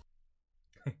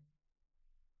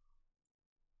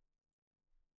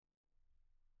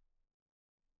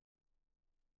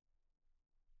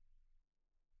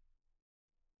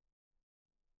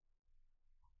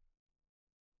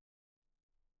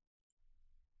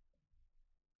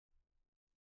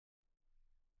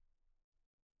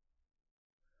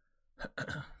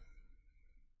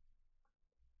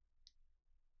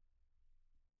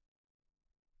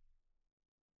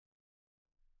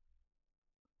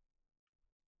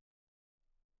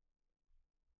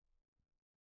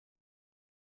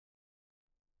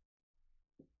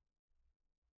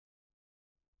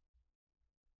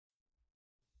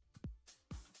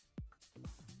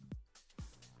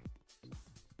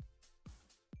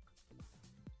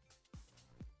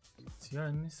 Яа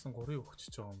энэс 3-ыг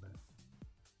өгчөж байгаа юм байна.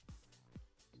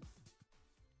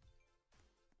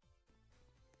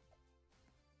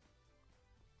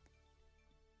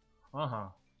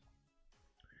 Аха.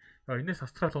 Энэс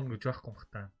астрал он гэж байхгүй юм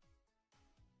хта.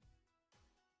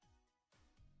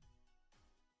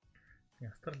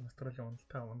 Астралийн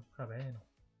уналтаа байна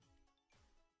уу?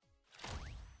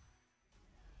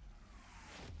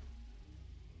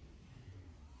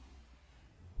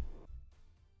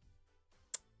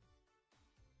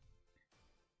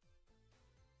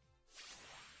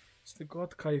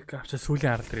 God Kayak авчаа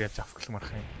сүүлийн арал дээр яаж авах гэл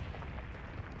марах юм.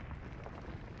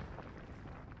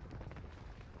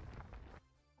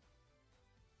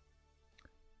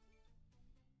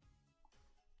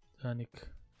 За нэг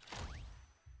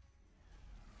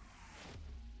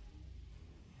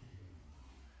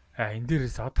Энэ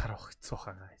дээрээс од харуулах хэцүү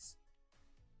хаа guys.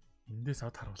 Эндээс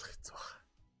од харуулах хэцүү хаа.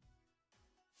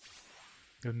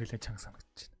 Ер нь нэлээд чанга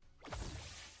санагдаж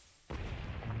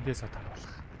байна. Эндээс од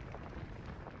харуулах.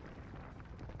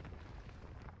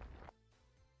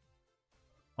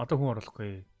 Одоо хүн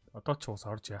оруулахгүй. Одоо ч уус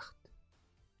орж яах вэ?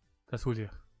 Та сүүл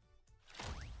яах.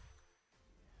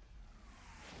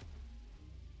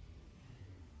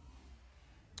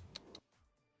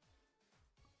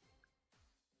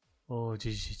 Оо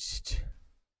жижиг.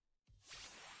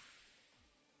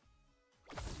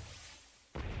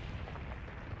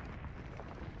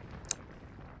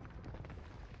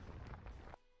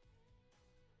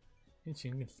 Энэ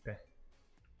чинь л бай.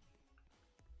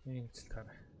 Энийг ч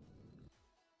таарай.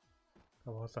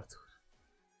 Тавуулаа зөвхөр.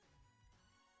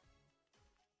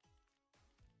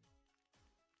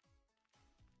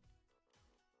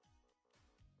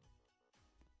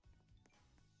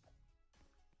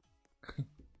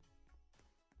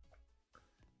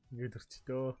 Ингээд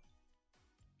өрчдөө.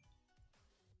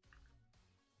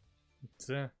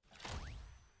 За.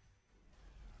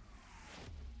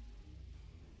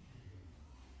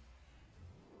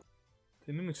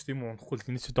 Энэ ч тийм унахгүй л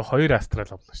энэ ч одоо 2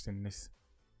 астрал авлаа шүү дээ энэс.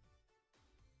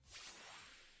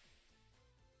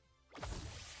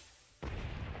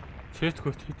 Чэт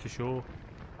хөт хийх шүү.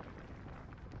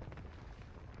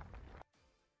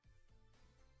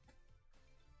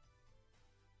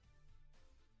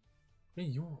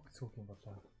 Энэ юу гэсэн үг юм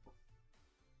болоо?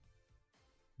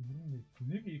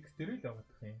 Нэг X дээр л авах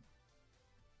юм.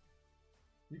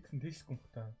 X нь тийш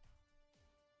гомхтой.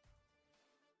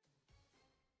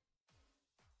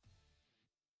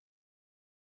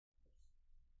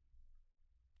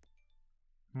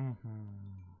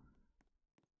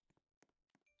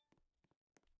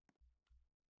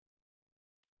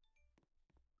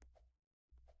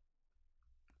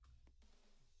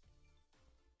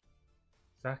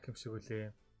 Лак юм шиг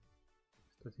үлээ.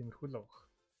 Тэгвэл тиймэрхүү л авах.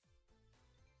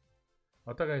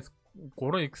 Одоо guys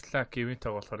 3x лак ивент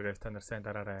байгаа болохоор guys та нар сайн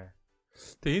дараарай.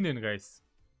 Тэгээ энэ guys.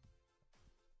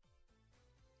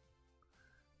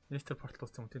 Нестер портал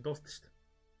уусан юм тий дуусна шүү дээ.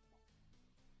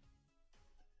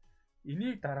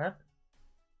 Энийг дараад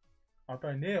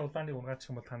одоо нэ улааны унгаачих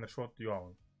юм бол та нар шууд юу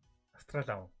аавна? Астрал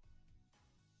аавна.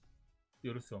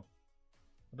 Ерөөсөө.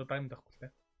 Одоо даймонд авахгүй л те.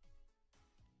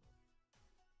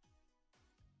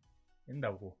 Энэ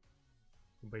давгүй.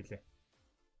 Юм байлээ.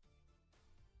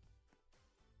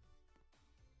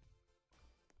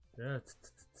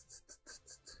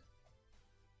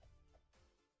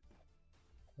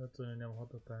 Одоо нэм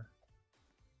хот та.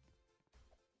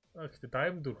 Гэхдээ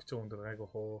даймонд өргөж байгаа өндөр гайг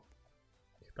охоо.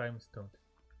 Их даймонд төвд.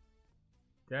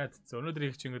 Тэгээд өнөөдөр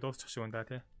их чи ингэ дуусчих шиг байна да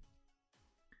тий.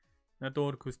 Надад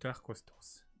өөр квест байхгүй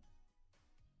дуус.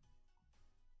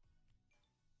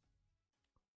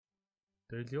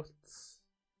 Тэгэл явц.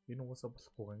 Энэ угаасаа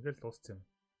болохгүй. Ингээл дууссан юм.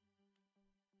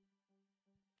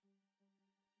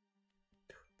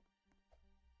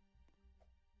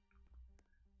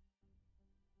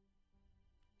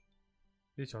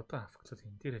 Би ч одоо авахлал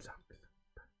энэ дээр л авах гэлээ.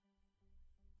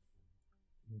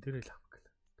 Энэ дээр л авах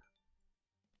гэлээ.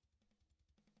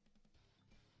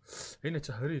 Энэ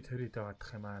ч 20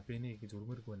 даадах юм аа. Би энийг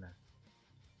зурмээргүй наа.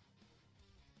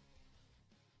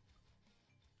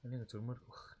 Энийг зурмээргүй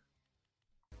бах.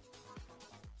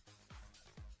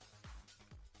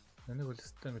 Энийг бол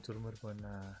өстэй ингэ зурмээргүй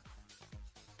наа.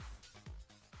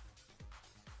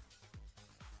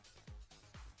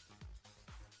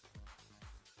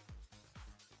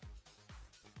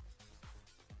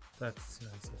 That's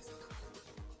nice.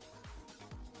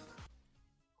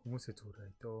 Хүмүүсээ зүрэй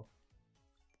дөө.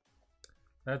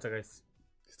 За guys.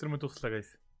 Стрим дуслаа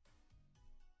guys.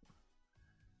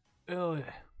 Ой.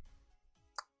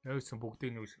 Яасан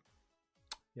бүгдийг нь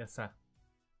ясаа.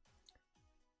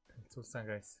 Танилцуулсан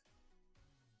guys.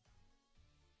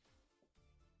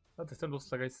 Стрим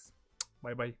дуслаа guys.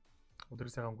 Bye bye.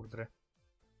 Өдөр сайхан өнгөрүүлээрэй.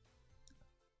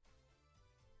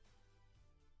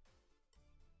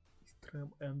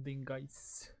 Ending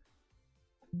guys.